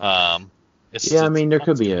 I mean there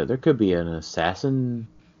could be an assassin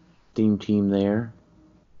theme team there,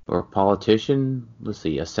 or a politician. Let's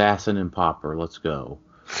see, assassin and Pauper. Let's go.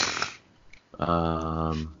 What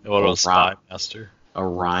about Spy Master?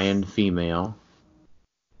 Orion female.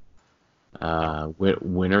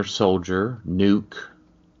 Winter Soldier, Nuke,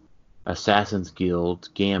 Assassin's Guild,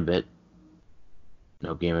 Gambit.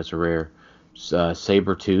 No, Gambit's a rare.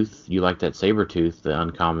 Sabretooth. You like that Sabretooth, the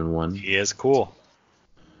uncommon one. He is cool.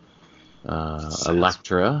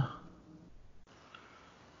 Elektra.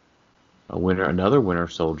 Another Winter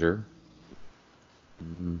Soldier.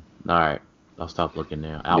 Alright, I'll stop looking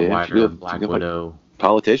now. Outrider, Black Widow. Like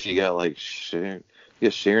politician, you got like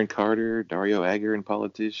Sharon Carter, Dario Agger in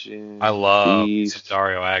politician. I love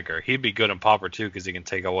Dario Agger. He'd be good in Pauper too, because he can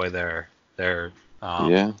take away their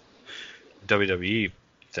WWE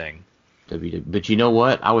thing. But you know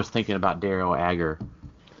what? I was thinking about Dario Agger,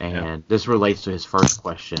 and this relates to his first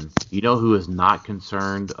question. You know who is not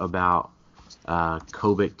concerned about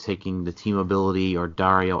Kobik taking the team ability or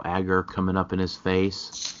Dario Agger coming up in his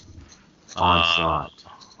face? Onslaught.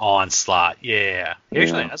 Onslaught, yeah. He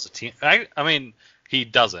actually has a team. I mean, he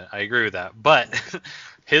doesn't. I agree with that. But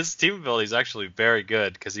his team ability is actually very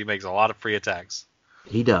good because he makes a lot of free attacks.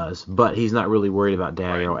 He does, but he's not really worried about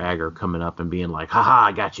Dario Agger coming up and being like, haha,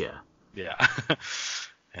 I got you. Yeah.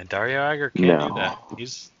 And Dario Agger can't do that.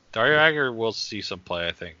 Dario Agger will see some play,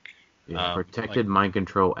 I think. Yeah, protected, mind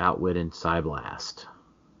control, outwit, and Psyblast.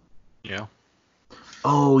 Yeah.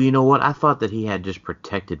 Oh, you know what? I thought that he had just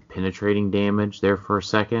protected penetrating damage there for a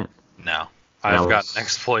second. No. I've gotten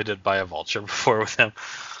exploited by a Vulture before with him.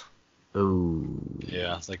 Ooh.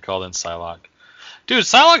 Yeah, they called in Psylocke. Dude,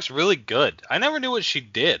 Psylocke's really good. I never knew what she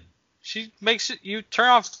did. She makes you turn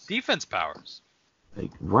off defense powers.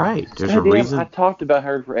 Right. There's a reason. I talked about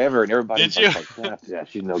her forever, and everybody's like, yeah,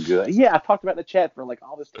 she's no good. Yeah, I talked about it in the chat for like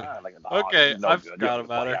all this time. Like, okay, I forgot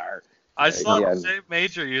about her. I saw the same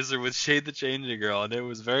major user with Shade the Changing Girl, and it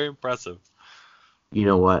was very impressive. You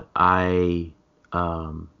know what?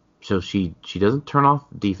 So she doesn't turn off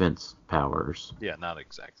defense powers. Yeah, not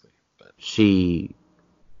exactly, but she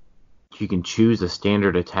can choose a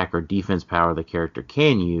standard attack or defense power the character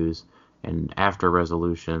can use, and after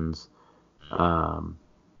resolutions,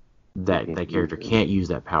 that character can't use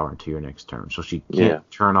that power until your next turn. So she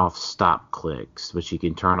can't turn off stop clicks, but she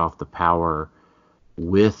can turn off the power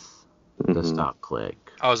with the stop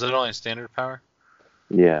click. Oh, is it only a standard power?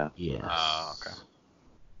 Yeah. Yes. Oh, okay.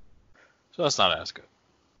 So that's not as good.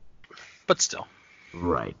 But still.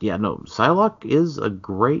 Right. Yeah, no, Psylocke is a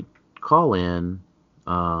great call-in.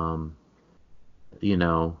 You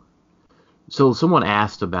know. So someone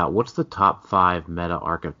asked about what's the top 5 meta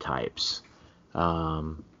archetypes.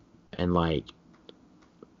 And like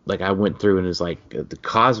I went through and it's like the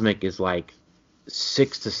Cosmic is like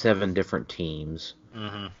 6 to 7 different teams.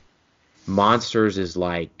 Mm-hmm. Monsters is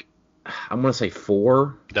like, I'm going to say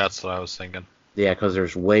 4. That's what I was thinking. Yeah, because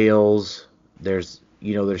there's whales. There's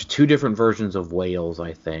 2 different versions of whales,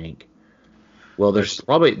 I think. Well, there's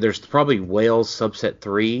probably whales subset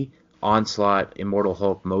 3, Onslaught, Immortal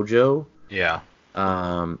Hulk, Mojo. Yeah.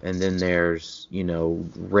 And then there's,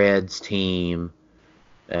 Red's team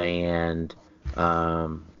and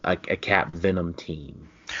a Cap Venom team.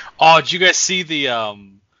 Oh, did you guys see the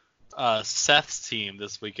Seth's team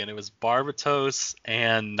this weekend? It was Barbatos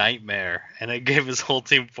and Nightmare, and it gave his whole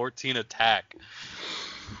team 14 attack.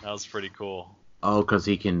 That was pretty cool. Oh, because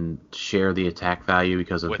he can share the attack value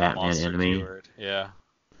because of with Batman Monster enemy. Keyword. Yeah.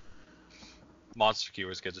 Monster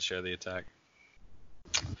keywords get to share the attack.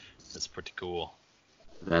 That's pretty cool.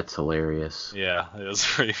 That's hilarious. Yeah, it was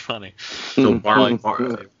pretty funny. So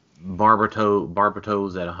Barbatos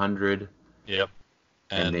at 100. Yep.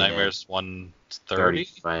 And Nightmare's 130?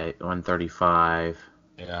 135.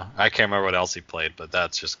 Yeah, I can't remember what else he played, but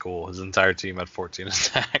that's just cool. His entire team had 14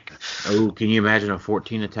 attack. Oh, can you imagine a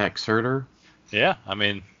 14 attack Surtur? Yeah, I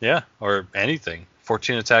mean, yeah, or anything.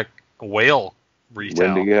 14 attack whale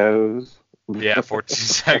retail. Wendigos. Yeah, 14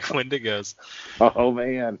 attack Wendigos. Oh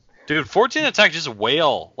man. Dude, 14 attack just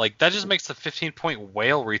whale. Like, that just makes the 15-point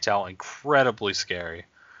whale retail incredibly scary.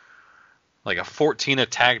 Like a 14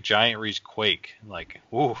 attack giant reach quake. Like,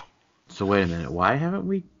 ooh. So wait a minute. Why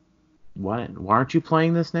aren't you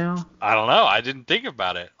playing this now? I don't know. I didn't think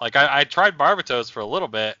about it. Like, I tried Barbatos for a little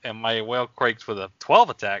bit, and my whale quaked with a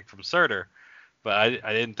 12 attack from Surtur. But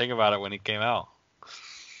I didn't think about it when he came out.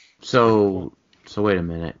 So wait a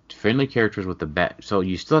minute. Friendly characters with the bat. So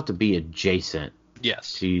you still have to be adjacent.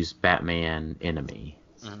 Yes. To use Batman enemy.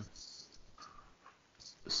 Mm-hmm.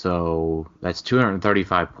 So that's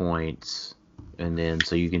 235 points, and then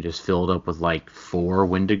so you can just fill it up with like 4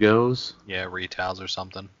 Wendigos. Yeah, retails or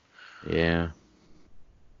something. Yeah.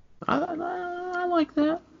 I like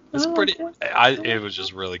that. It's pretty. It was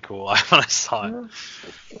just really cool when I saw it.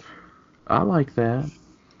 I like that.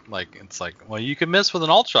 Like, it's like, well, you can miss with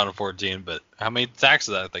an Ultron of 14, but how many attacks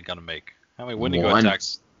are they gonna make? How many Wendigo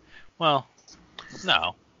attacks? Well,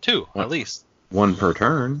 no, 2 at least. 1 per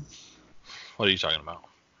turn. What are you talking about?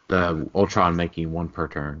 The Ultron making 1 per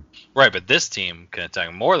turn. Right, but this team can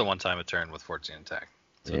attack more than 1 time a turn with 14 attack.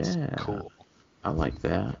 So yeah. It's cool. I like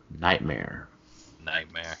that. Nightmare.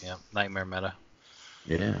 Yeah. Nightmare meta.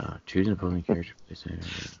 Yeah. Choose an opposing character.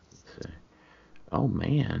 Oh,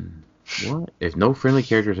 man. What? If no friendly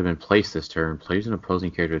characters have been placed this turn, place an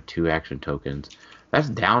opposing character with 2 action tokens. That's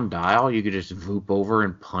down dial. You could just voop over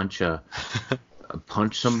and punch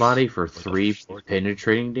somebody for 3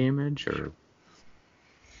 penetrating damage, or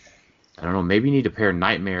I don't know. Maybe you need to pair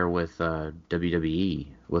Nightmare with WWE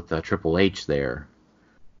with Triple H there,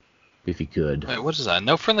 if you could. Wait, what is that?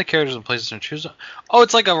 No friendly characters in places and choose. Oh,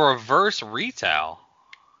 it's like a reverse retail.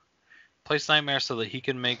 Place Nightmare so that he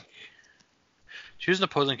can make. Choose an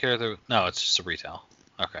opposing character. No, it's just a retail.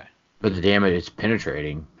 Okay. But the damage is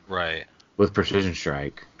penetrating. Right. With Precision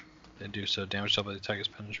Strike. They do so. Damage dealt by the attack is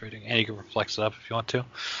penetrating, and you can flex it up if you want to.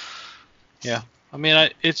 Yeah. I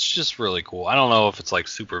mean, it's just really cool. I don't know if it's like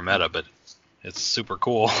super meta, but it's super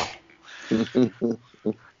cool.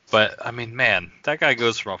 But I mean, man, that guy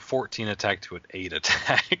goes from a 14 attack to an 8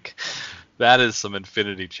 attack. That is some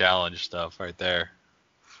Infinity Challenge stuff right there.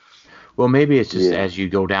 Well, maybe it's just as you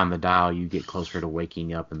go down the dial, you get closer to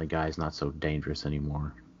waking up, and the guy's not so dangerous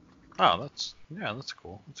anymore. Oh, that's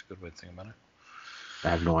cool. That's a good way to think about it. I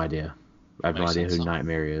have no idea. I have no idea who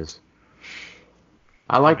Nightmare is.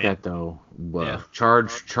 I like that though. Yeah.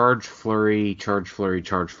 Charge flurry,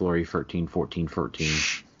 13, 14, 14.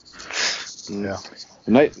 Yeah.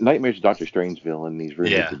 Nightmare's Doctor Strange villain. He's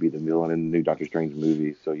rumored to be the villain in the new Doctor Strange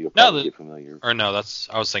movie, so you'll probably get familiar. Or no,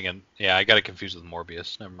 I was thinking. Yeah, I got it confused with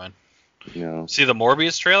Morbius. Never mind. No. See the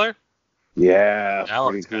Morbius trailer? Yeah. That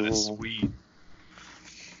looks kind of sweet.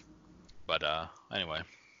 But anyway.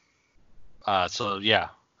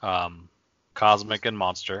 Cosmic and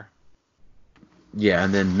Monster. Yeah,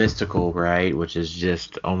 and then Mystical, right, which is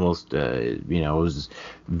just almost, it was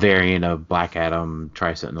variant of Black Adam,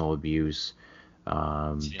 Tri-Sentinel Abuse,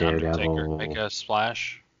 Daredevil. Make a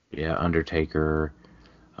splash. Yeah, Undertaker.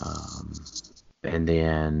 And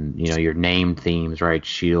then, your named themes, right,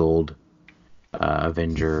 Shield,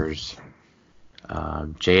 Avengers,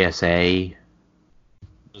 JSA.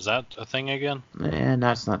 Is that a thing again? And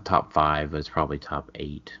that's not top 5, but it's probably top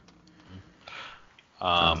 8.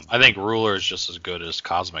 I think Ruler is just as good as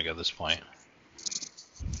Cosmic at this point.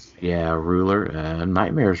 Yeah, Ruler.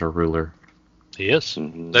 Nightmare's a Ruler. He is.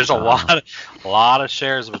 Mm-hmm. There's a lot of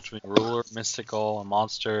shares between Ruler, Mystical, and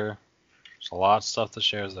Monster. There's a lot of stuff that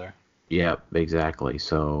shares there. Yep, exactly.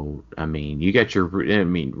 So, I mean, you got your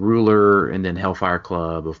Ruler and then Hellfire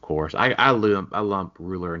Club, of course. I lump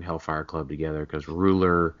Ruler and Hellfire Club together because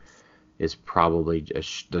Ruler is probably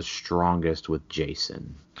the strongest with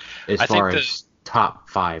Jason as far as top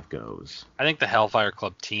 5 goes. I think the Hellfire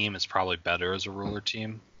Club team is probably better as a Ruler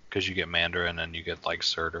team because you get Mandarin and you get like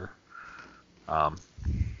Surtur.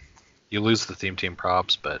 You lose the theme team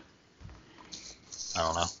props, but I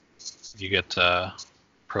don't know. You get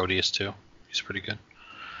Proteus too. He's pretty good.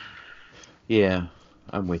 Yeah,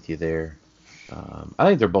 I'm with you there. I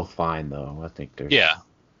think they're both fine though. I think they're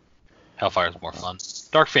Hellfire's more fun.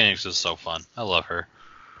 Dark Phoenix is so fun. I love her.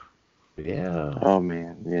 Yeah. Oh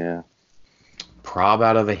man, yeah. Prob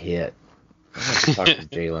out of a hit. I'm going to talk to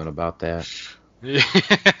Jalen about that.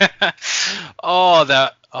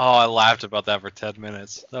 I laughed about that for 10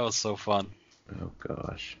 minutes. That was so fun. Oh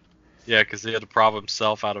gosh. Yeah, because he had to prob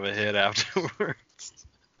himself out of a hit afterwards.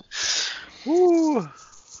 Woo.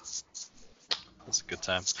 good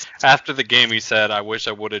times. After the game, he said, "I wish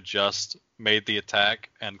I would have just made the attack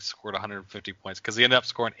and scored 150 points," because he ended up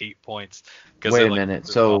scoring 8 points. Wait a minute.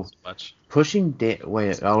 So pushing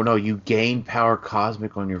oh no, you gain power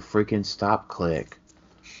cosmic on your freaking stop click.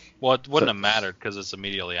 Well, it wouldn't have mattered because it's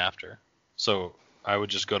immediately after. So I would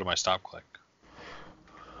just go to my stop click.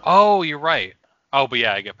 Oh, you're right. Oh, but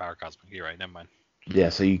yeah, I get power cosmic. You're right. Never mind. Yeah,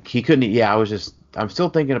 so he couldn't. Yeah, I'm still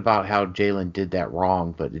thinking about how Jalen did that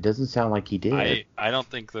wrong, but it doesn't sound like he did. I don't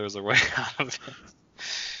think there's a way out of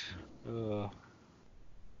it.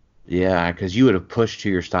 Yeah, because you would have pushed to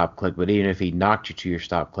your stop click, but even if he knocked you to your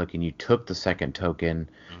stop click and you took the second token,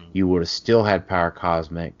 you would have still had power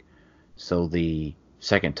cosmic, so the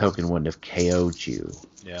second token wouldn't have KO'd you.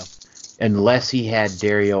 Yeah. Unless he had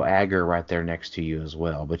Dario Agger right there next to you as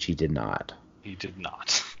well, but he did not. He did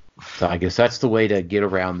not. So I guess that's the way to get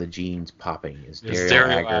around the genes popping. Is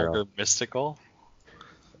Dario Agger mystical?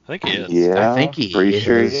 I think he is. Yeah, I think he pretty is.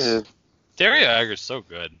 sure he is. Dario Agger's so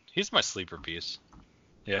good. He's my sleeper piece.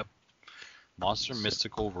 Yep. Monster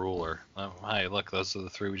Mystical Ruler. Oh, hi, look, those are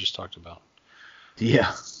the three we just talked about.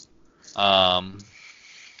 Yeah.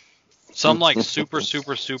 Some like super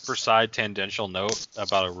side tangential note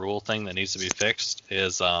about a rule thing that needs to be fixed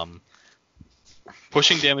is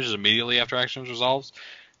pushing damages immediately after actions resolves,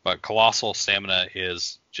 but colossal stamina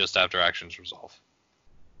is just after actions resolve.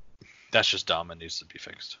 That's just dumb and needs to be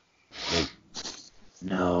fixed.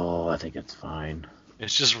 No, I think it's fine.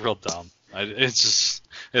 It's just real dumb. It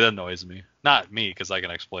annoys me. Not me, because I can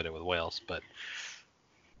exploit it with whales, but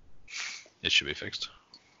it should be fixed.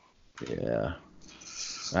 Yeah.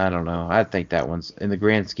 I don't know. I think that one's in the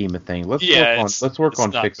grand scheme of things. Let's work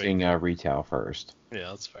on fixing retail first. Yeah,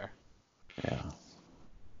 that's fair. Yeah.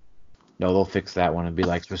 No, they'll fix that one and be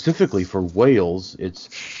like, specifically for whales,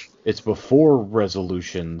 it's before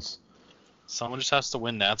resolutions. Someone just has to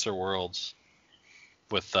win Nats or Worlds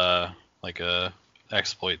with like a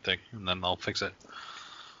exploit thing, and then they'll fix it.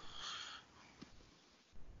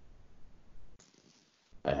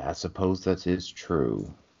 I suppose that is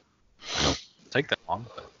true. Take that long,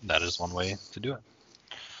 but that is one way to do it.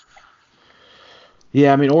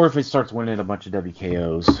 Yeah, I mean, or if it starts winning a bunch of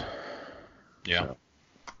WKOs. Yeah.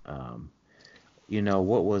 So,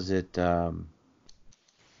 what was it?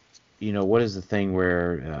 What is the thing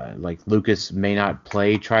where like Lucas may not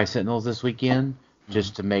play Tri-Sentinels this weekend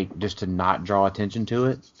just to not draw attention to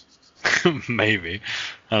it? Maybe.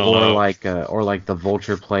 I don't know. Or like the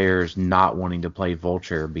Vulture players not wanting to play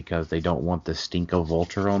Vulture because they don't want the stink of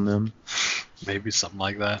Vulture on them. Maybe something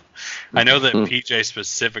like that. I know that PJ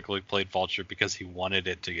specifically played Vulture because he wanted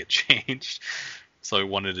it to get changed. So he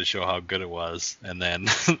wanted to show how good it was. And then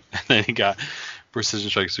he got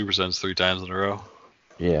Precision Strike Super Sense 3 times in a row.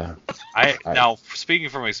 Yeah. Now, speaking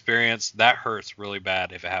from experience, that hurts really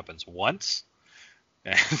bad if it happens once.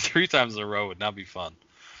 And 3 times in a row would not be fun.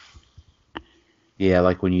 Yeah,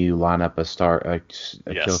 like when you line up a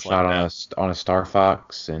kill shot on a Star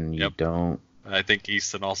Fox and you don't. I think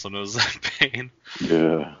Easton also knows that pain.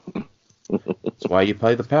 Yeah. That's why you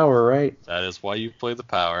play the power, right? That is why you play the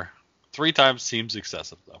power. 3 times seems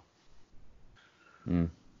excessive, though.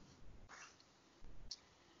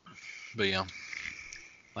 But yeah,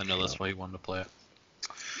 I know that's why he wanted to play it.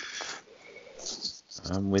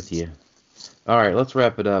 I'm with you. All right, let's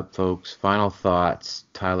wrap it up, folks. Final thoughts.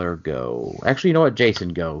 Tylor, go. Actually, you know what? Jason,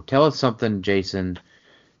 go. Tell us something, Jason,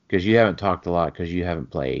 because you haven't talked a lot because you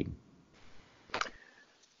haven't played.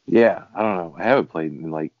 Yeah, I don't know. I haven't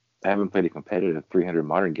played a competitive 300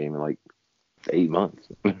 modern game in like 8 months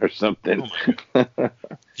or something. Oh Did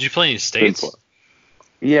you play any states?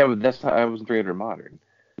 Yeah, but I was in 300 modern.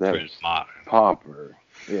 That was modern. Pauper.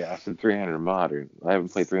 Yeah, I said 300 modern. I haven't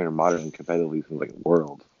played 300 modern competitively since like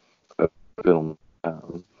World. Film.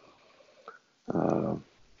 I'll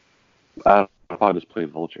probably just play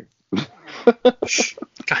Vulture.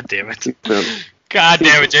 God damn it. God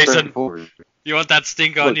damn it, Jason. You want that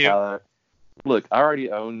stink on you? Tyler, look, I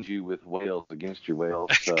already owned you with whales against your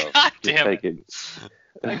whales, so God damn take it.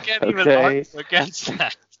 I can't even Okay. argue against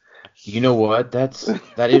that. You know what?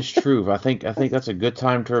 That is true. I think that's a good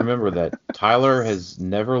time to remember that Tylor has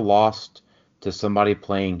never lost to somebody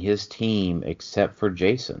playing his team except for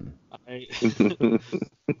Jason.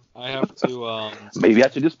 I have to. Maybe I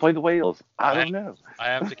should just play the whales. I don't know. I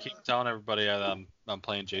have to keep telling everybody I'm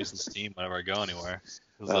playing Jason's team whenever I go anywhere.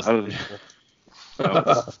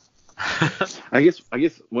 I guess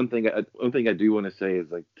one thing I do want to say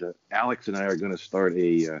is like Alex and I are going to start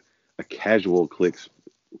a casual Clicks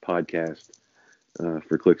podcast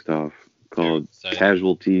for Clixed Off called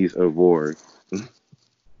Casualties of War.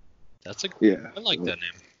 That's yeah. I like that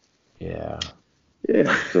name. Yeah.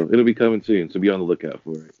 Yeah, so it'll be coming soon. So be on the lookout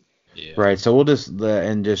for it. Yeah. Right. So we'll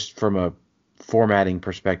just from a formatting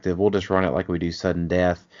perspective, we'll just run it like we do Sudden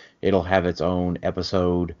Death. It'll have its own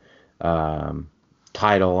episode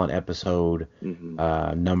title and episode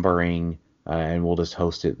numbering, and we'll just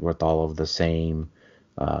host it with all of the same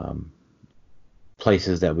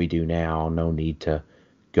places that we do now. No need to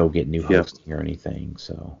go get new hosting or anything.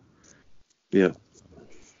 So. Yeah.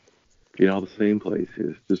 In all the same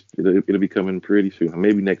places. Just it'll be coming pretty soon.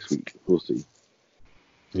 Maybe next week. We'll see.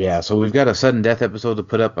 Yeah, so we've got a Sudden Death episode to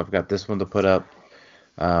put up. I've got this one to put up,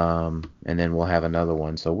 and then we'll have another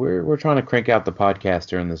one. So we're trying to crank out the podcast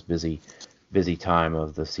during this busy time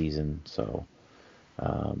of the season. So,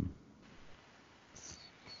 and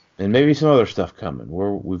maybe some other stuff coming.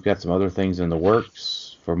 We've got some other things in the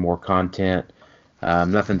works for more content.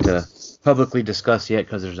 Nothing to publicly discuss yet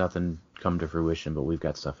because there's nothing come to fruition, but we've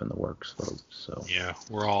got stuff in the works, folks. So yeah,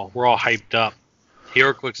 we're all hyped up.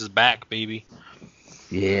 HeroClix is back, baby.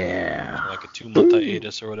 Yeah. Like a 2-month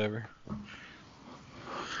hiatus or whatever.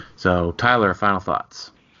 So, Tylor, final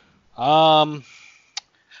thoughts. I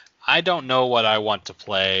don't know what I want to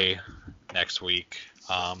play next week.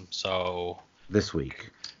 So this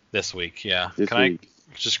week, yeah. Can I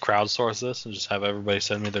just crowdsource this and just have everybody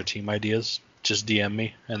send me their team ideas? Just DM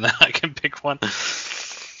me, and then I can pick one.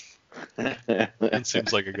 It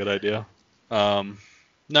seems like a good idea.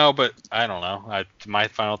 No, but I don't know. My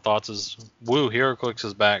final thoughts is, woo, HeroClix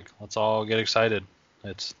is back. Let's all get excited.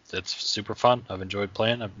 It's super fun. I've enjoyed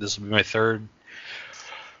playing. This will be my third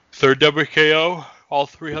WKO, all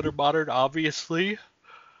 300 modern, obviously,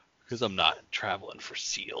 because I'm not traveling for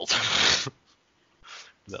sealed.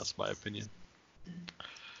 That's my opinion.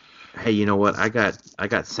 Hey, you know what? I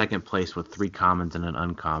got second place with 3 commons and an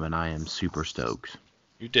uncommon. I am super stoked.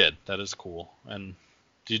 You did. That is cool. And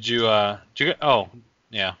did you get? Oh.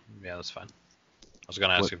 Yeah, that's fine. I was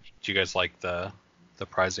gonna ask if do you guys like the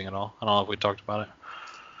pricing at all? I don't know if we talked about it.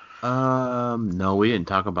 No, we didn't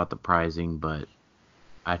talk about the pricing, but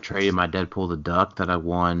I traded my Deadpool the Duck that I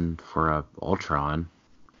won for a Ultron.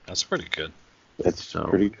 That's pretty good. That's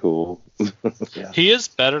pretty cool. Yeah. He is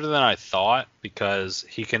better than I thought because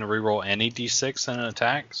he can reroll any D6 in an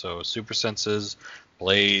attack. So super senses,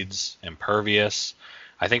 blades, impervious.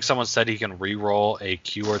 I think someone said he can re-roll a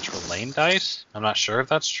Q-Arch for lane dice. I'm not sure if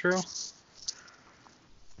that's true.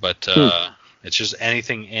 But it's just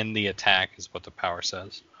anything in the attack is what the power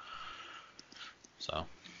says. So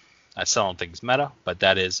I still don't think it's meta, but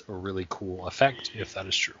that is a really cool effect if that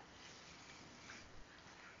is true.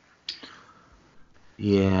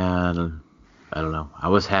 Yeah, I don't know. I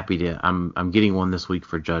was happy to. I'm getting one this week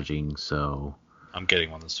for judging, so. I'm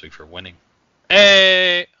getting one this week for winning.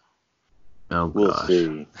 Hey! Oh, we'll gosh.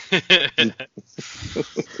 See. Yeah.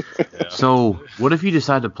 So, what if you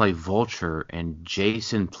decide to play Vulture and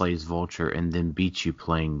Jason plays Vulture and then beats you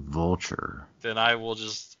playing Vulture? Then I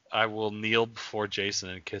will kneel before Jason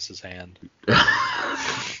and kiss his hand.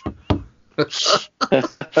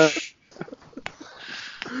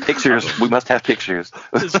 Pictures. We must have pictures.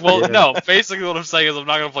 Well, no, basically what I'm saying is I'm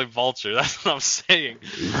not going to play Vulture. That's what I'm saying.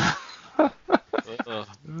 I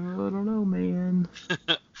don't know, man.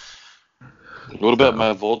 What about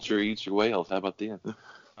my Vulture eats your whales? How about them?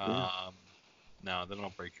 No, then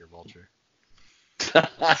I'll break your Vulture.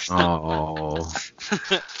 Oh.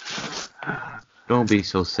 Don't be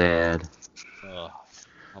so sad. I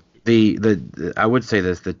would say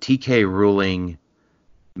this, the TK ruling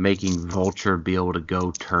making Vulture be able to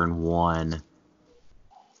go turn 1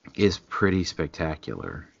 is pretty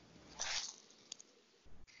spectacular.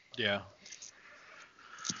 Yeah.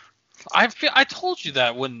 I told you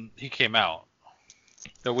that when he came out.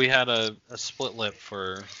 That we had a split lip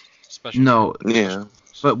for special. No, yeah,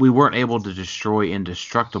 but we weren't able to destroy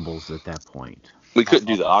indestructibles at that point. We couldn't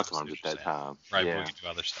do the Ockharms at that time. Right, yeah. we could do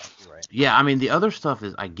other stuff. You're right. Yeah, I mean the other stuff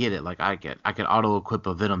is I get it. Like I could auto equip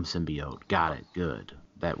a Venom symbiote. Got it. Good.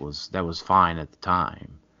 That was fine at the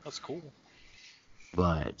time. That's cool.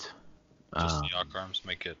 But just the Ockharms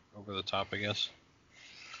make it over the top, I guess.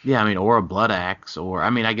 Yeah, I mean, or a Blood Axe, or I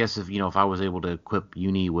mean, I guess if I was able to equip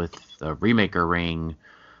Uni with a Remaker Ring,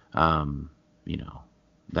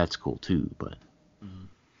 that's cool too. But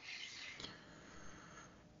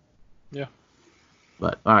yeah.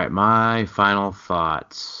 But all right, my final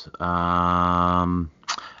thoughts. I don't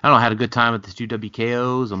know. I had a good time at the 2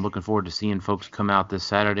 WKOs. I'm looking forward to seeing folks come out this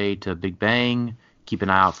Saturday to Big Bang. Keep an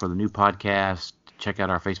eye out for the new podcast. Check out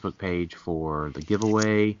our Facebook page for the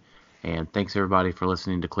giveaway. And thanks everybody for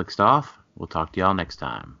listening to Clixed Off. We'll talk to y'all next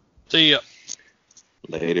time. See ya.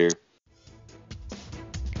 Later.